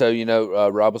 Yeah, so,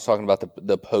 Rob was talking about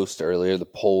the post earlier, the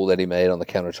poll that he made on the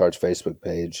Countercharge Facebook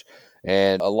page.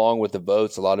 And along with the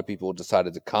votes, a lot of people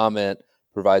decided to comment,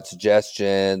 provide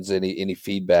suggestions, any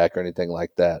feedback or anything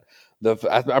like that.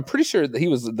 I'm pretty sure that he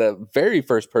was the very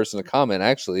first person to comment,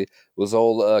 actually, was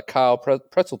old Kyle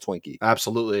Pretzel Twinkie.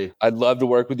 Absolutely. I'd love to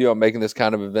work with you on making this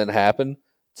kind of event happen.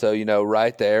 So,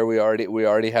 right there, we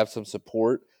already have some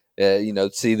support,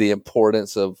 see the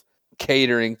importance of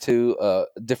catering to a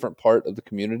different part of the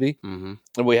community. Mm-hmm.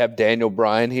 And we have Daniel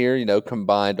Bryan here,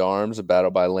 combined arms, a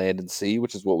battle by land and sea,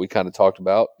 which is what we kind of talked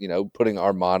about, putting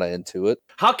Armada into it.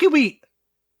 How can we,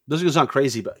 this is going to sound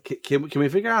crazy, but can we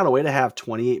figure out a way to have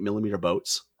 28 millimeter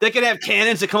boats? They can have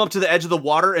cannons that come up to the edge of the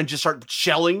water and just start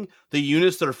shelling the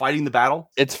units that are fighting the battle.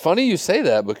 It's funny you say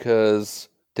that because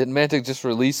didn't Mantic just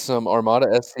release some Armada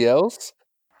STLs?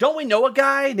 Don't we know a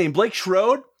guy named Blake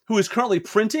Schroed who is currently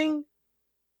printing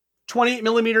 28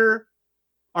 millimeter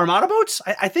Armada boats?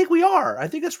 I think we are. I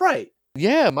think that's right.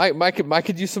 Yeah, Mike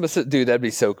could use some assist. Dude, that'd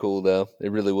be so cool, though.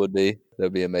 It really would be.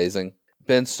 That'd be amazing.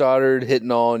 Ben Stoddard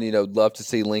hitting on, love to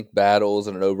see linked battles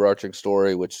and an overarching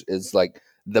story, which is like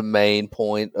the main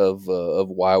point of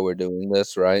why we're doing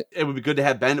this, right? It would be good to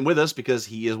have Ben with us because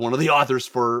he is one of the authors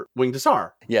for Winged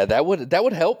Hussar. Yeah, that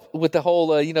would help with the whole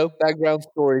background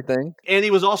story thing. And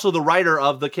he was also the writer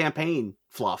of the campaign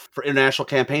fluff for International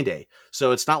Campaign Day,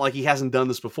 so it's not like he hasn't done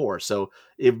this before. So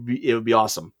it would be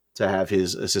awesome to have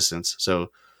his assistance.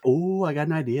 So, I got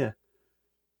an idea.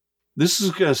 This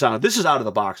is out of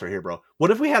the box right here, bro.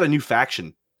 What if we had a new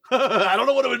faction? I don't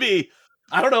know what it would be.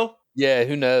 I don't know. Yeah,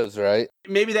 who knows, right?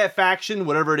 Maybe that faction,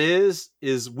 whatever it is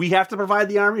we have to provide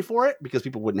the army for it because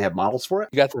people wouldn't have models for it.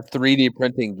 You got the 3D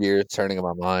printing gear turning in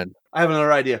my mind. I have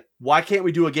another idea. Why can't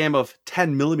we do a game of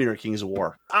 10 millimeter Kings of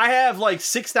War? I have like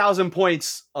 6,000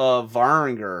 points of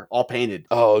Varanger all painted.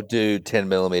 Oh, dude, 10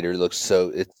 millimeter looks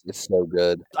it's so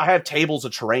good. I have tables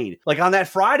of terrain. Like on that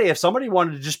Friday, if somebody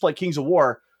wanted to just play Kings of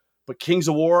War, but Kings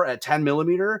of War at 10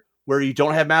 millimeter, where you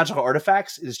don't have magical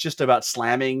artifacts, is just about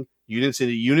slamming units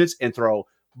into units and throw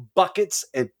buckets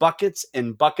and buckets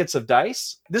and buckets of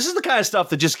dice. This is the kind of stuff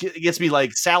that just gets me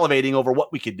like salivating over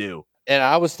what we could do. And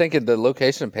I was thinking the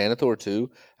location in Panathor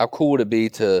too. How cool would it be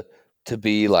to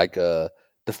be like the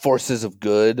forces of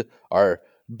good are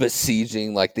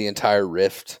besieging like the entire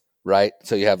rift, right?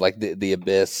 So you have like the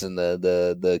abyss and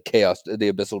the chaos,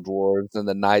 the abyssal dwarves and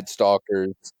the night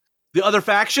stalkers. The other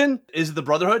faction is the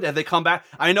Brotherhood. Have they come back?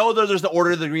 I know there's the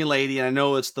Order of the Green Lady, and I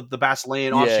know it's the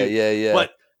Basilean offshoot. Yeah.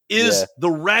 But is the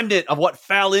remnant of what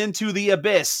fell into the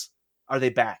abyss, are they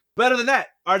back? Better than that,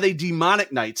 are they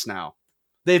demonic knights now?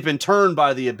 They've been turned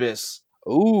by the abyss.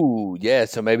 Ooh, yeah.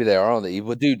 So maybe they are on the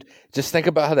evil. Dude, just think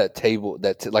about how that table,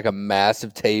 like a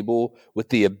massive table with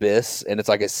the abyss, and it's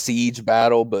like a siege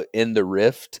battle, but in the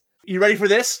rift. You ready for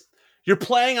this? You're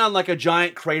playing on like a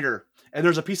giant crater, and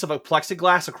there's a piece of a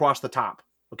plexiglass across the top.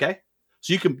 Okay,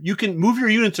 so you can move your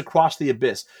units across the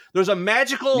abyss. There's a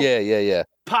magical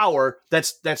power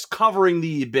that's covering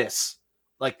the abyss,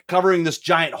 like covering this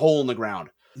giant hole in the ground.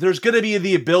 There's going to be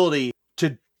the ability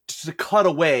to cut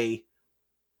away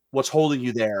what's holding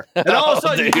you there, and all of a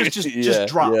sudden you just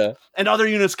drop, and other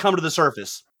units come to the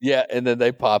surface. Yeah, and then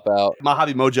they pop out.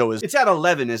 Mojave Mojo it's at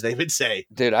 11, as they would say.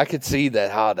 Dude, I could see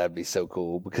that. That'd be so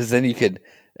cool because then you could.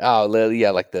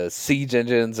 Like the siege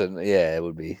engines, and that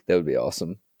would be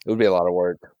awesome. It would be a lot of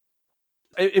work.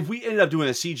 If we ended up doing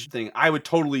a siege thing, I would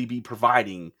totally be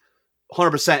providing,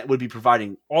 100% would be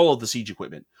providing all of the siege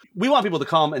equipment. We want people to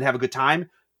come and have a good time,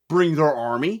 bring their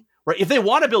army. right? If they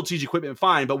want to build siege equipment,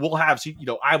 fine, but we'll have,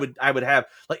 I would have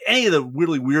like any of the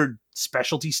really weird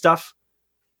specialty stuff.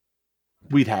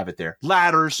 We'd have it there.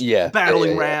 Ladders,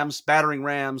 battering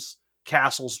rams,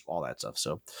 castles, all that stuff.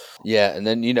 So, yeah. And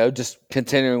then, just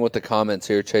continuing with the comments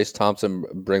here, Chase Thompson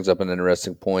brings up an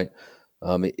interesting point.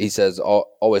 He says,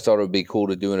 always thought it would be cool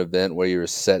to do an event where you're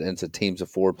set into teams of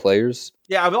 4 players.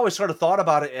 Yeah, I've always sort of thought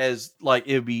about it as like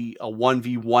it would be a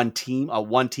 1v1 team, a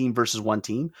 1 team versus 1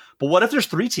 team. But what if there's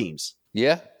 3 teams?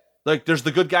 Yeah. Like there's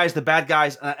the good guys, the bad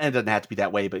guys, and it doesn't have to be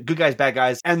that way, but good guys, bad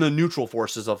guys, and the neutral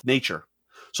forces of nature.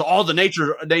 So all the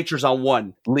nature's on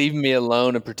one. Leave me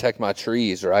alone and protect my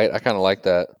trees, right? I kind of like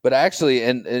that. But actually,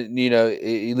 and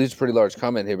he leaves a pretty large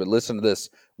comment here, but listen to this.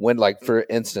 When, like, for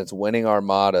instance, winning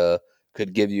Armada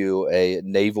could give you a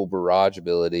naval barrage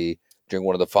ability during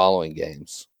one of the following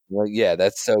games. Like, yeah,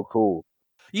 that's so cool.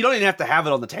 You don't even have to have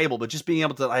it on the table, but just being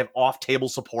able to have off-table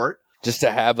support. Just to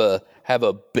have a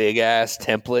big-ass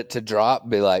template to drop,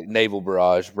 be like, naval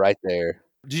barrage right there.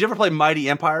 Did you ever play Mighty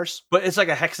Empires? But it's like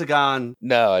a hexagon.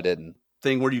 No, I didn't.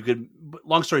 Thing where you could,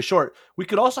 long story short, we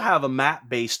could also have a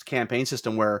map-based campaign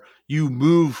system where you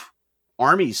move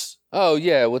armies. Oh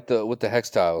yeah, with the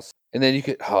hex tiles, and then you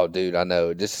could. Oh, dude, I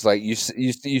know. Just like you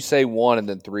say one, and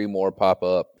then 3 more pop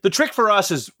up. The trick for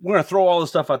us is we're gonna throw all the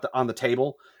stuff on the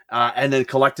table, and then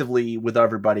collectively with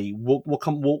everybody, we'll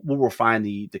refine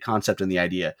the concept and the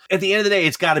idea. At the end of the day,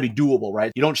 it's got to be doable,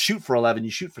 right? You don't shoot for 11,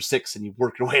 you shoot for 6, and you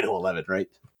work your way to 11, right?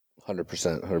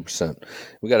 100%.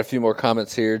 We got a few more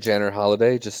comments here. Janner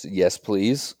Holiday, just yes,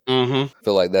 please. Mm-hmm.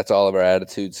 Feel like that's all of our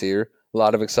attitudes here. A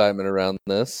lot of excitement around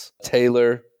this.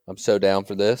 Taylor, I'm so down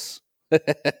for this.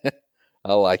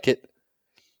 I like it.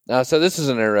 So this is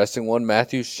an interesting one.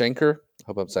 Matthew Schenker,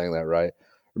 hope I'm saying that right.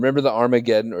 Remember the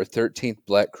Armageddon or 13th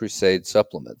Black Crusade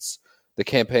supplements? The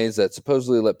campaigns that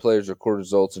supposedly let players record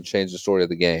results and change the story of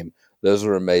the game. Those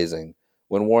were amazing.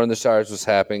 When War in the Shires was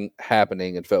happening,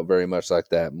 it felt very much like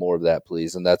that. More of that,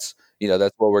 please. And that's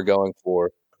what we're going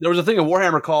for. There was a thing in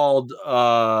Warhammer called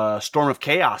Storm of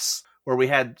Chaos, where we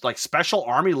had like special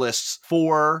army lists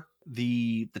for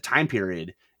the time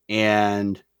period,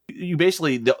 and you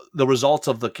basically the results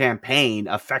of the campaign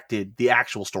affected the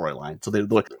actual storyline. So they're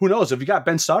like, who knows, if you got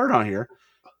Ben Stoddard on here,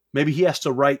 maybe he has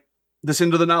to write this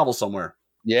into the novel somewhere.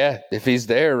 Yeah, if he's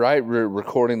there, right,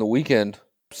 recording the weekend.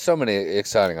 So many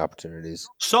exciting opportunities.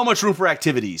 So much room for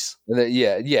activities. And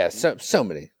then, so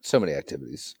many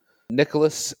activities.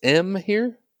 Nicholas M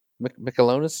here,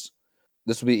 Michelonis.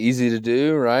 This would be easy to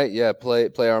do, right? Yeah, play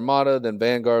Armada, then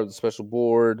Vanguard with a special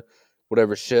board,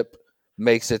 whatever ship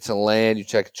makes it to land, you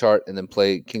check a chart, and then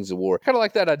play Kings of War. Kind of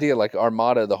like that idea, like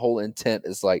Armada, the whole intent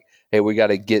is like, hey, we got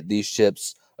to get these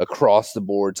ships across the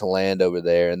board to land over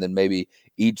there, and then maybe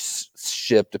each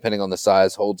ship, depending on the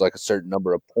size, holds like a certain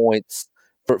number of points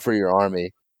for your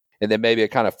army. And then maybe it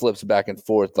kind of flips back and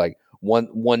forth, like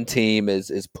one team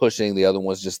is pushing, the other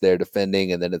one's just there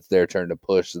defending, and then it's their turn to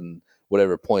push, and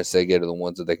whatever points they get are the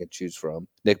ones that they can choose from.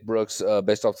 Nick Brooks,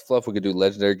 based off the fluff, we could do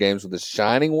legendary games with the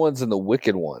shining ones and the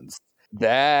wicked ones.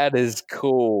 That is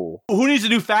cool. Who needs a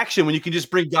new faction when you can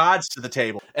just bring gods to the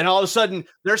table? And all of a sudden,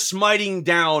 they're smiting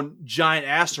down giant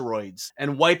asteroids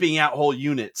and wiping out whole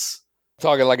units.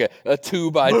 Talking like a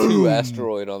 2x2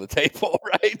 asteroid on the table,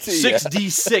 right?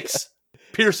 6d6,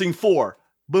 piercing 4.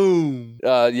 Boom.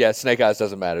 Snake Eyes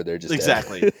doesn't matter. They're just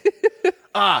exactly.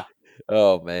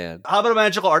 Oh, man. How about a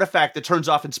magical artifact that turns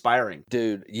off inspiring?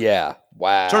 Dude, yeah.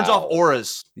 Wow. Turns off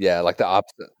auras. Yeah, like the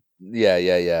opposite.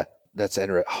 Yeah. That's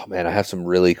interesting. Oh, man, I have some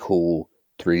really cool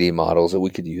 3D models that we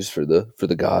could use for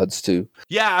the gods, too.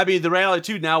 Yeah, I mean, the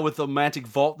reality, too, now with the Mantic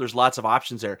Vault, there's lots of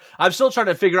options there. I'm still trying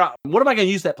to figure out, what am I going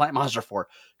to use that plant monster for?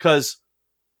 Because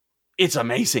it's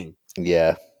amazing.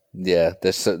 Yeah,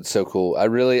 that's so cool. I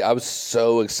was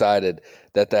so excited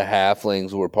that the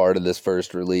halflings were part of this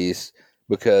first release,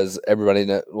 because everybody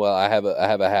knows, well, I have a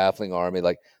halfling army,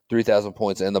 like 3,000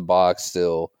 points in the box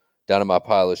still, down in my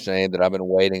pile of shame that I've been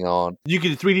waiting on. You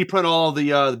can 3D print all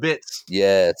the bits.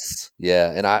 Yes.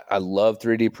 Yeah. And I love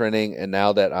 3D printing. And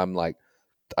now that I'm like,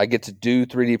 I get to do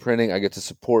 3D printing, I get to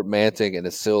support Mantic, and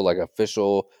it's still like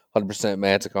official 100%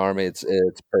 Mantic army. It's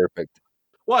perfect.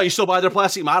 Well, you still buy their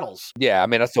plastic models. Yeah. I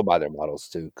mean, I still buy their models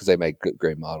too, because they make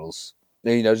great models.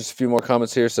 And, just a few more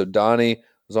comments here. So Donnie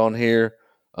was on here.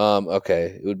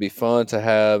 Okay. It would be fun to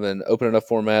have an open enough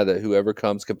format that whoever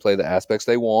comes can play the aspects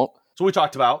they want. So we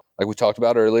talked about. Like we talked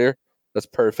about earlier. That's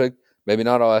perfect. Maybe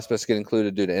not all aspects get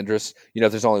included due to interest.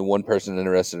 If there's only one person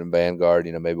interested in Vanguard,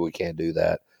 maybe we can't do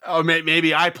that. Oh,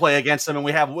 maybe I play against them and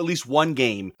we have at least one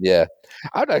game. Yeah.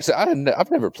 I've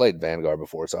never played Vanguard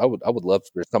before, so I would love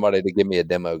for somebody to give me a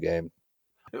demo game.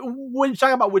 When you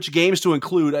talk about which games to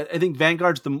include, I think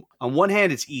Vanguard's on one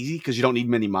hand, it's easy because you don't need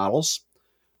many models,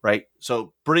 right?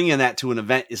 So bringing that to an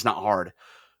event is not hard.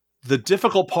 The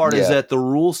difficult part is that the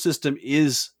rule system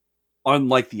is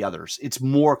unlike the others. It's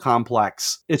more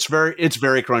complex. It's very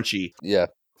crunchy. Yeah.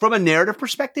 From a narrative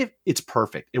perspective, it's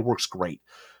perfect. It works great.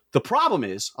 The problem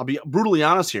is, I'll be brutally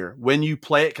honest here, when you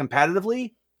play it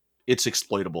competitively, it's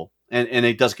exploitable. And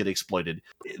it does get exploited.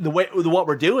 What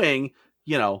we're doing,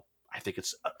 I think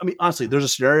honestly, there's a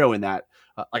scenario in that,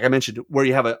 like I mentioned, where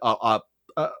you have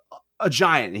a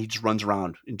giant and he just runs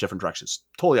around in different directions.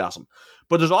 Totally awesome.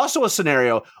 But there's also a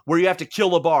scenario where you have to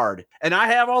kill a bard. And I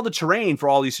have all the terrain for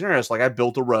all these scenarios. Like I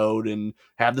built a road and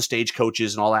have the stage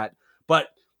coaches and all that. But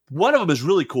one of them is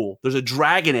really cool. There's a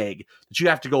dragon egg that you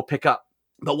have to go pick up.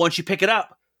 But once you pick it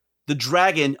up, the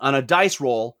dragon on a dice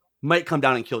roll might come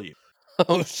down and kill you.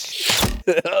 Oh,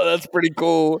 shit. Oh, that's pretty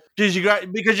cool. Because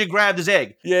you grabbed his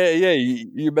egg. Yeah,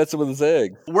 you're messing with his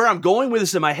egg. Where I'm going with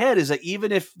this in my head is that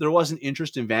even if there wasn't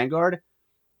interest in Vanguard,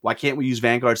 why can't we use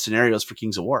Vanguard scenarios for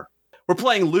Kings of War? We're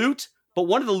playing loot, but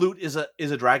one of the loot is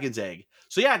a dragon's egg.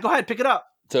 So yeah, go ahead, pick it up.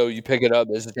 So you pick it up,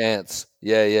 there's a chance.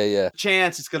 Yeah.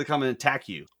 Chance it's going to come and attack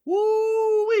you.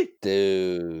 Woo-wee.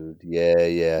 Dude,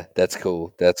 yeah. That's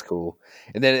cool.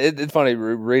 And then it's funny,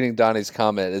 reading Donnie's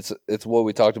comment, it's what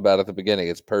we talked about at the beginning.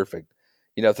 It's perfect.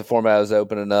 If the format is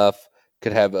open enough,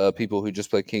 could have people who just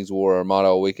play Kings of War Armada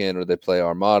all weekend, or they play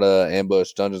Armada,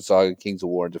 Ambush, Dungeon Saga, Kings of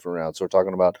War in different rounds. So we're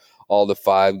talking about all the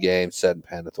 5 games set in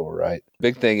Panathor, right?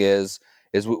 Big thing is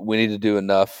we need to do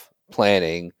enough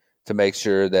planning to make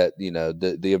sure that,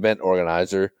 the event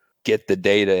organizer get the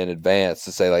data in advance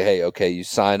to say like, hey, okay, you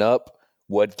sign up.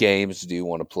 What games do you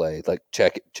want to play? Like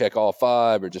check all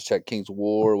 5 or just check Kings of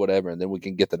War or whatever. And then we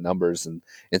can get the numbers and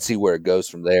see where it goes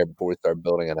from there before we start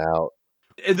building it out.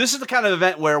 And this is the kind of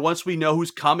event where once we know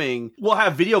who's coming, we'll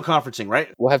have video conferencing,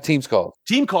 right? We'll have Team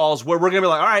calls where we're going to be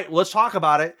like, all right, let's talk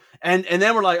about it. And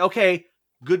then we're like, okay,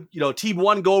 good. Team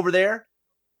 1, go over there,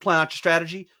 plan out your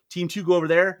strategy. Team 2, go over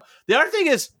there. The other thing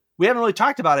is we haven't really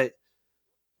talked about it.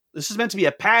 This is meant to be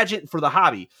a pageant for the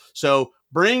hobby. So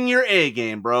bring your A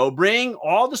game, bro. Bring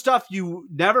all the stuff you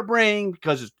never bring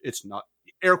because it's not,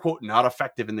 air quote, not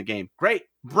effective in the game. Great.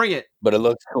 Bring it. But it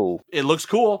looks cool. It looks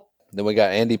cool. Then we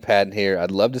got Andy Patton here.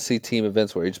 I'd love to see team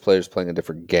events where each player is playing a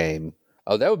different game.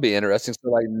 Oh, that would be interesting. So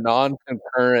like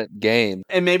non-concurrent game.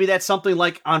 And maybe that's something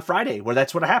like on Friday where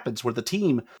that's what happens, where the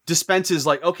team dispenses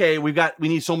like, okay, we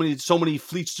need so many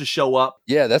fleets to show up.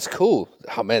 Yeah, that's cool.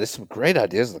 Oh man, there's some great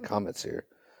ideas in the comments here.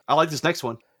 I like this next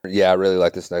one. Yeah, I really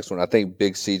like this next one. I think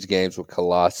big siege games with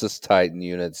Colossus Titan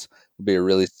units would be a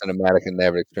really cinematic and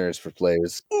narrative experience for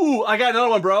players. Ooh, I got another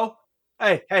one, bro.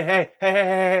 Hey.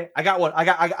 I got one. I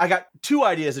got 2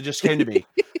 ideas that just came to me.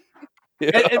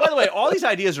 And by the way, all these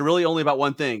ideas are really only about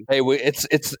one thing. Hey,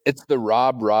 it's the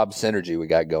Rob synergy we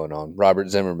got going on. Robert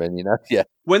Zimmerman, Yeah.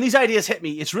 When these ideas hit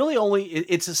me, it's really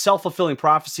it's a self-fulfilling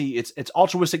prophecy. It's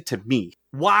altruistic to me.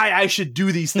 Why I should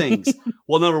do these things.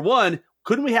 Well, number 1,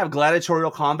 couldn't we have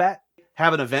gladiatorial combat?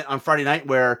 Have an event on Friday night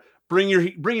where bring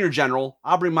your general,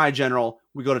 I'll bring my general,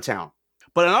 we go to town.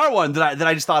 But another one that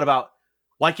I just thought about,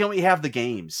 why can't we have the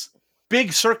games?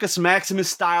 Big Circus Maximus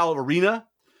style arena,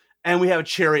 and we have a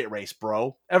chariot race,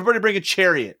 bro. Everybody bring a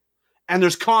chariot, and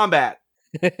there's combat.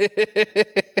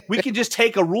 We can just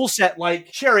take a rule set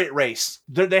like chariot race.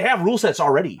 They have rule sets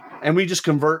already, and we just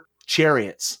convert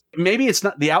chariots. Maybe it's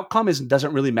not the outcome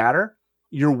doesn't really matter.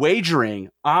 You're wagering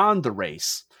on the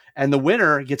race, and the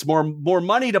winner gets more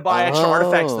money to buy extra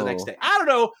artifacts the next day. I don't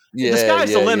know. The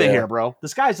sky's the limit here, bro. The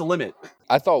sky's the limit.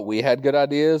 I thought we had good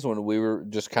ideas when we were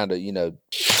just kind of,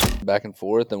 back and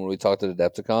forth and when we talked at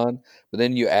Adepticon. But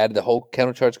then you add the whole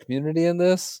countercharge community in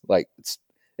this. Like,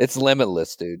 it's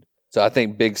limitless, dude. So I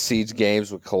think big siege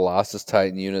games with Colossus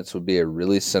Titan units would be a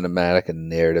really cinematic and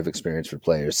narrative experience for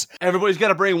players. Everybody's got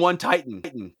to bring one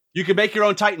Titan. You can make your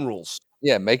own Titan rules.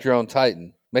 Yeah, make your own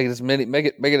Titan. Make it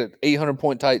an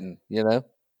 800-point Titan,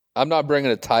 I'm not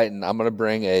bringing a Titan. I'm going to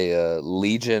bring a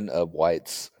Legion of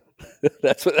Whites.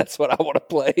 That's what I want to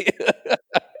play.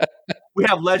 We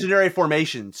have legendary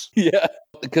formations. Yeah.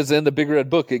 Because in the Big Red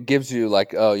Book, it gives you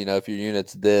like, if your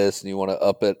unit's this and you want to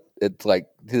up it, it's like,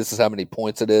 this is how many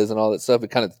points it is and all that stuff.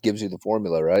 It kind of gives you the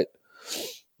formula, right?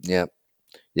 Yeah.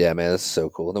 Yeah, man, this is so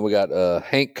cool. And then we got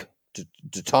Hank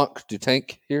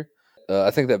Dutank here.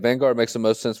 I think that Vanguard makes the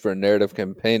most sense for a narrative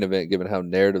campaign event, given how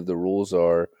narrative the rules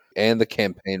are and the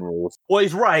campaign rules. Well,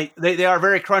 he's right. They are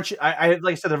very crunchy. I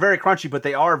like I said, they're very crunchy, but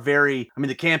they are very. I mean,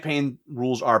 the campaign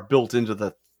rules are built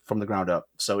into from the ground up,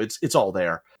 so it's all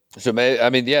there. So,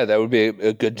 that would be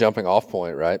a good jumping off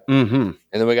point, right? Mm-hmm. And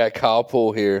then we got Kyle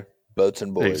Poole here, Boats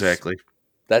and Boys. Exactly.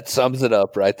 That sums it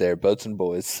up right there, boats and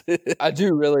boys. I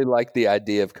do really like the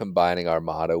idea of combining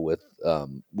Armada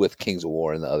with Kings of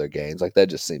War and the other games. Like that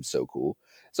just seems so cool.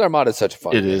 So Armada is such a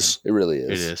fun It game. is. It really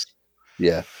is. It is.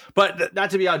 Yeah. But not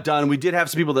to be outdone, we did have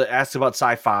some people that asked about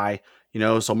sci-fi.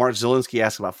 So Mark Zielinski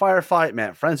asked about Firefight.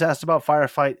 Matt Friends asked about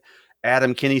Firefight.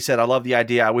 Adam Kinney said, I love the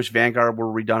idea. I wish Vanguard were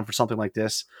redone for something like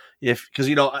this. Because,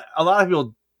 a lot of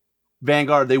people,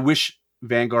 Vanguard, they wish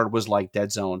Vanguard was like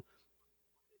Dead Zone.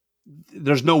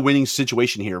 There's no winning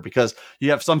situation here because you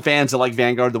have some fans that like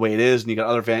Vanguard the way it is, and you got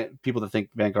other people that think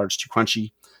Vanguard's too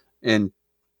crunchy and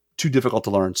too difficult to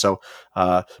learn. So,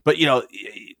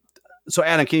 so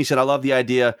Adam Kinney said, I love the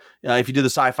idea. If you did the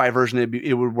sci-fi version,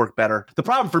 it would work better. The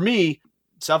problem for me,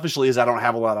 selfishly, is I don't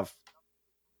have a lot of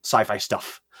sci-fi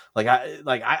stuff.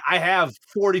 I have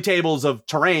 40 tables of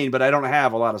terrain, but I don't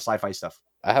have a lot of sci-fi stuff.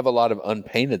 I have a lot of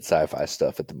unpainted sci-fi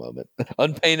stuff at the moment.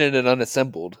 Unpainted and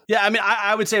unassembled. Yeah, I mean,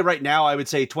 I would say right now,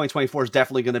 2024 is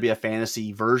definitely going to be a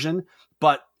fantasy version.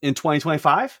 But in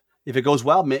 2025, if it goes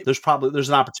well, there's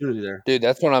an opportunity there. Dude,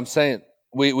 that's what I'm saying.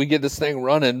 We get this thing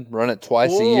run it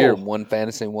twice a year, one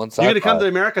fantasy, one sci-fi. You're going to come to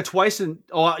America twice, and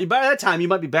by that time, you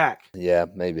might be back. Yeah,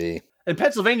 maybe. And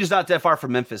Pennsylvania's not that far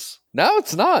from Memphis. No,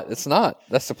 it's not. It's not.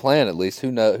 That's the plan, at least.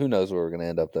 Who knows where we're going to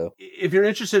end up, though. If you're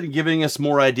interested in giving us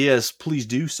more ideas, please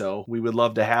do so. We would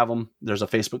love to have them. There's a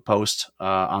Facebook post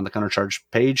on the Countercharge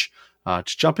page.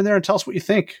 Just jump in there and tell us what you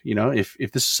think.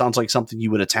 If this sounds like something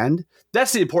you would attend,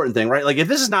 that's the important thing, right? Like if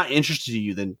this is not interesting to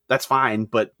you, then that's fine.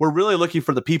 But we're really looking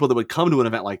for the people that would come to an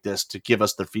event like this to give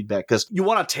us their feedback because you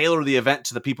want to tailor the event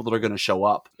to the people that are going to show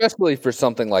up. Especially for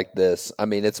something like this. I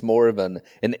mean, it's more of an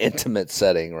intimate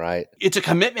setting, right? It's a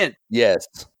commitment. Yes.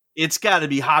 It's got to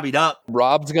be hobbied up.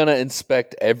 Rob's going to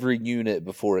inspect every unit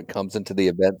before it comes into the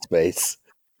event space.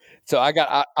 So I'm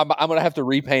going to have to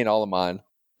repaint all of mine.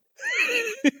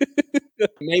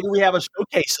 Maybe we have a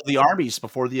showcase of the armies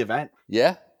before the event.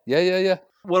 Yeah.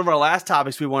 One of our last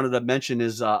topics we wanted to mention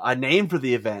is a name for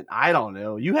the event. I don't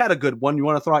know. You had a good one. You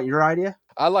want to throw out your idea?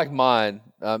 I like mine.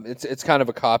 It's kind of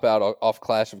a cop out off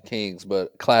Clash of Kings,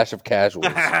 but Clash of Casuals.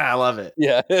 I love it.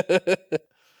 Yeah.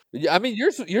 I mean,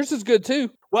 yours is good too.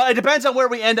 Well, it depends on where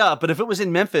we end up. But if it was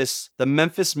in Memphis, the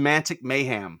Memphis Mantic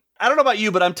Mayhem. I don't know about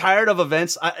you, but I'm tired of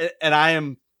events, and I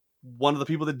am one of the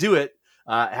people that do it.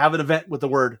 Have an event with the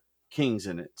word Kings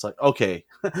in it. It's like, okay,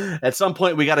 at some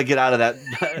point we got to get out of that.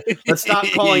 Let's stop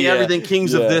calling everything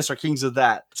Kings of this or Kings of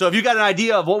that. So if you got an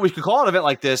idea of what we could call an event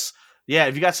like this,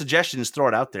 if you got suggestions, throw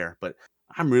it out there. But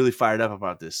I'm really fired up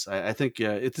about this. I think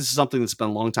this is something that's been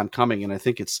a long time coming, and I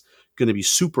think it's going to be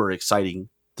super exciting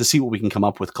to see what we can come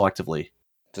up with collectively.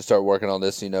 To start working on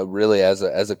this, really as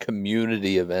a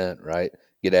community event, right?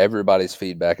 Get everybody's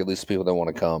feedback, at least people that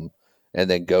want to come, and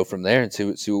then go from there and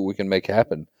see what we can make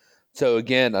happen. So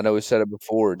again, I know we said it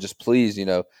before, just please,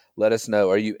 let us know.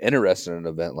 Are you interested in an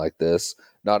event like this?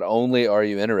 Not only are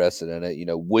you interested in it,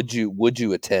 would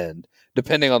you attend?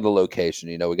 Depending on the location,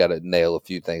 we got to nail a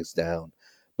few things down.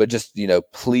 But just,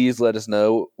 please let us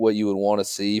know what you would want to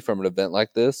see from an event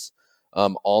like this.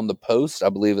 On the post, I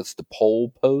believe it's the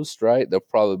poll post, right? There'll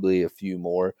probably be a few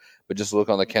more, but just look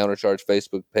on the Countercharge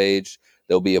Facebook page.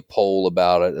 There'll be a poll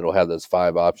about it. It'll have those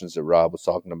 5 options that Rob was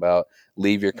talking about.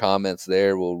 Leave your comments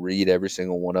there. We'll read every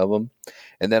single one of them.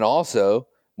 And then also,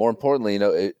 more importantly,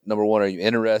 number 1, are you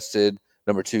interested?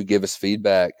 Number 2, give us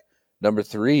feedback. Number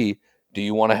 3, do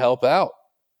you want to help out?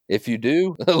 If you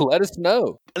do, let us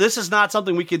know. This is not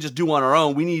something we can just do on our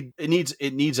own. It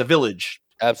needs a village.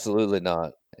 Absolutely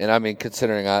not. And I mean,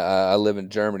 considering I live in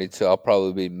Germany too, I'll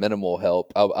probably be minimal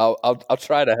help. I'll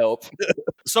try to help.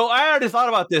 So I already thought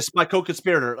about this, my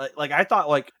co-conspirator. Like I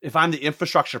thought, if I'm the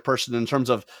infrastructure person in terms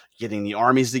of getting the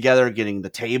armies together, getting the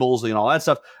tables, all that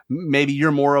stuff, maybe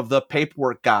you're more of the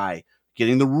paperwork guy,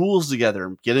 getting the rules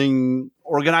together,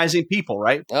 organizing people,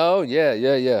 right? Oh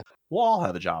yeah. We'll all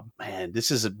have a job. Man, this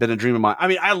has been a dream of mine. I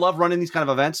mean, I love running these kind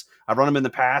of events. I've run them in the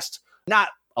past, not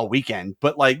a weekend,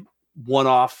 but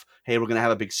one-off. Hey, we're going to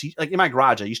have a big siege. Like in my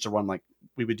garage, I used to run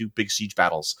we would do big siege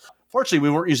battles. Fortunately,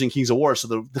 we weren't using Kings of War, so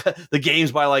the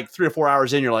games by 3 or 4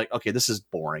 hours in, you're like, okay, this is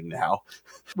boring now.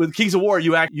 With Kings of War,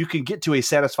 you can get to a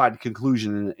satisfied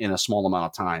conclusion in a small amount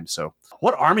of time. So,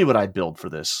 what army would I build for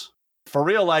this? For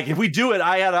real, if we do it,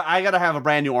 I gotta have a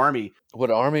brand new army.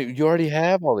 What army? You already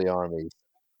have all the armies.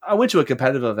 I went to a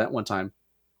competitive event one time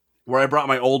where I brought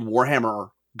my old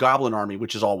Warhammer Goblin army,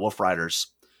 which is all Wolf Riders,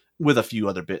 with a few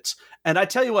other bits. And I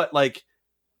tell you what,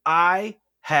 I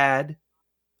had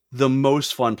the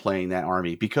most fun playing that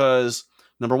army because,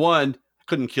 number 1, I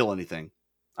couldn't kill anything.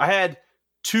 I had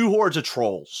 2 hordes of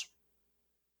trolls,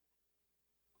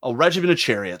 a regiment of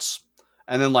chariots,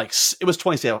 and then like it was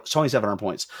 2,700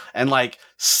 points, and like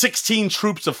 16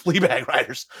 troops of Fleabag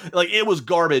Riders. Like it was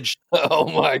garbage. Oh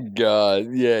my god!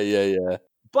 Yeah.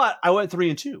 But I went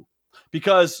 3-2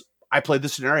 because I played the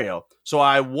scenario. So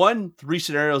I won 3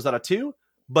 scenarios out of 2,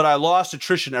 but I lost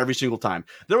attrition every single time.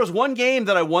 There was one game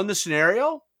that I won the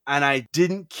scenario and I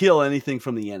didn't kill anything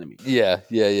from the enemy. Yeah.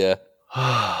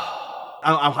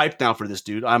 I'm hyped now for this,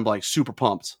 dude. I'm like super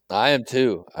pumped. I am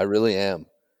too. I really am.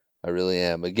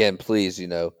 Again, please,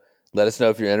 let us know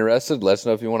if you're interested. Let us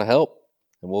know if you want to help.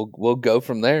 And we'll go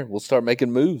from there. We'll start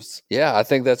making moves. Yeah, I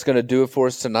think that's going to do it for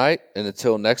us tonight. And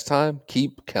until next time,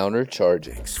 keep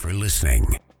countercharging. Thanks for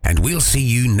listening. And we'll see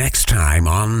you next time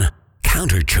on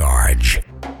Countercharge.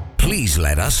 Please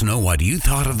let us know what you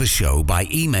thought of the show by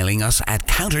emailing us at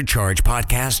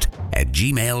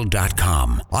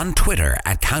counterchargepodcast@gmail.com, on Twitter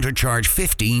at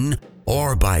countercharge15,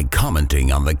 or by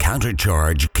commenting on the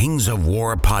Countercharge Kings of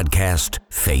War podcast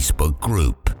Facebook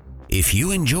group. If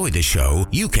you enjoy the show,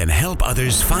 you can help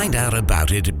others find out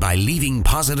about it by leaving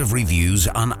positive reviews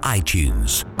on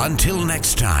iTunes. Until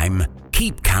next time,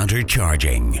 keep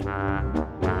countercharging.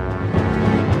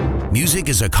 Music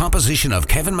is a composition of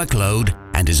Kevin MacLeod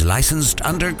and is licensed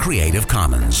under Creative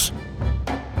Commons.